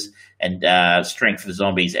numbers and strength of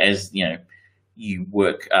zombies as, you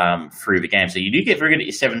work through the game. So you do get very good at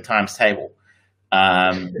your 7 times table.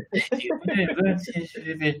 And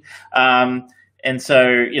so,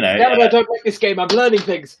 Now that I don't like this game, I'm learning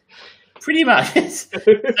things. Pretty much. So,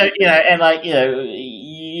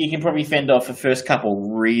 you can probably fend off the first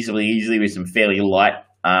couple reasonably easily with some fairly light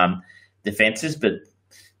defenses, but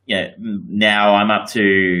now I'm up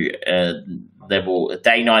to level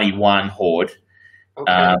day 91 Horde.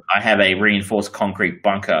 Okay. I have a reinforced concrete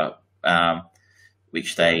bunker,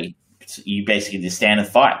 which you basically just stand and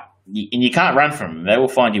fight, and you can't run from them. They will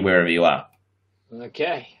find you wherever you are.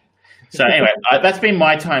 Okay. So anyway, that's been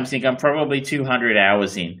my time sink. I'm probably 200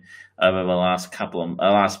 hours in over the last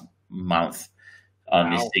month on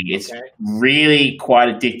this thing. It's really quite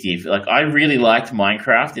addictive. I really liked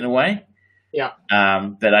Minecraft in a way. Yeah.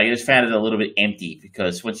 But I just found it a little bit empty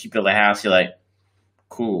because once you build a house, you're like,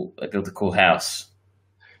 cool, I built a cool house.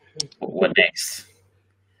 What next?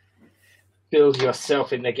 Build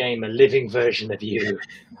yourself in the game a living version of you.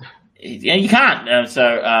 Yeah, you can't.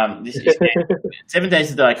 This 7 Days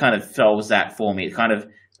to Die kind of solves that for me. It kind of,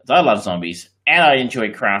 I love zombies and I enjoy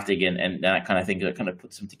crafting and that kind of thing. It kind of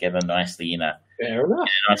puts them together nicely in a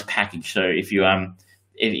nice package. So if you're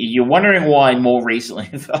wondering why more recently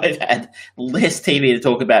I've had less TV to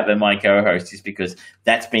talk about than my co-host, is because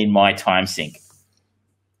that's been my time sink.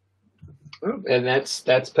 And that's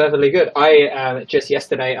perfectly good. I just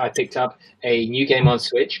yesterday I picked up a new game on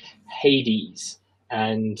Switch, Hades,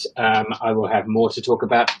 and I will have more to talk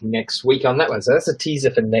about next week on that one. So that's a teaser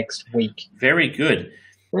for next week. Very good.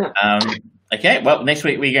 Yeah. Okay, well, next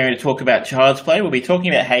week we're going to talk about Child's Play. We'll be talking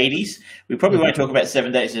about Hades. We probably won't talk about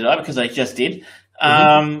 7 Days to Die because I just did.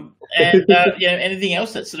 And anything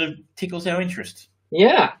else that sort of tickles our interest.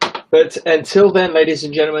 Yeah. But until then, ladies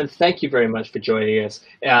and gentlemen, thank you very much for joining us.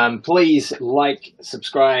 Please like,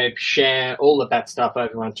 subscribe, share, all of that stuff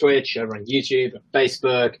over on Twitch, over on YouTube,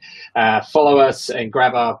 Facebook. Follow us and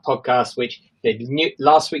grab our podcast, which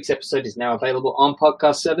last week's episode is now available on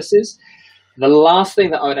podcast services. The last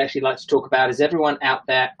thing that I would actually like to talk about is everyone out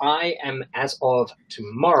there. I am, as of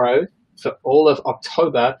tomorrow, for all of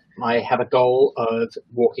October, I have a goal of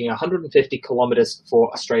walking 150 kilometers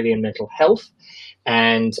for Australian mental health.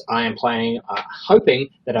 And I am hoping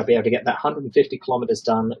that I'll be able to get that 150 kilometers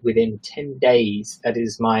done within 10 days. That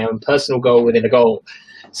is my own personal goal within a goal.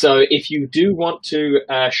 So if you do want to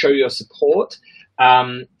show your support,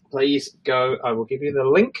 please go. I will give you the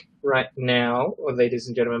link right now, ladies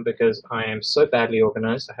and gentlemen, because I am so badly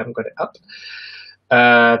organized. I haven't got it up.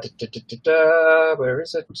 Where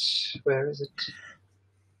is it?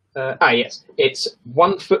 Yes, it's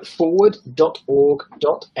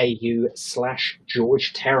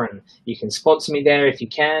onefootforward.org.au/George Terran. You can sponsor me there if you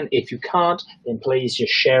can. If you can't, then please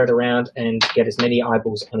just share it around and get as many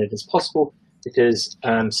eyeballs on it as possible, because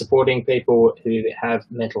supporting people who have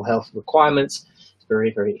mental health requirements is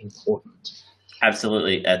very, very important.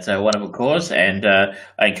 Absolutely. That's a wonderful cause, and I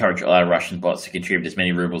encourage all our Russian bots to contribute as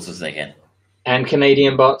many rubles as they can. And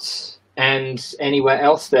Canadian bots, and anywhere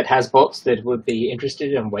else that has bots that would be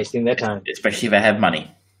interested in wasting their time. Especially if they have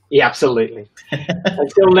money. Yeah, absolutely.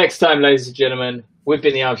 Until next time, ladies and gentlemen, we've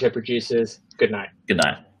been the Armchair Producers. Good night. Good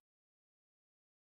night.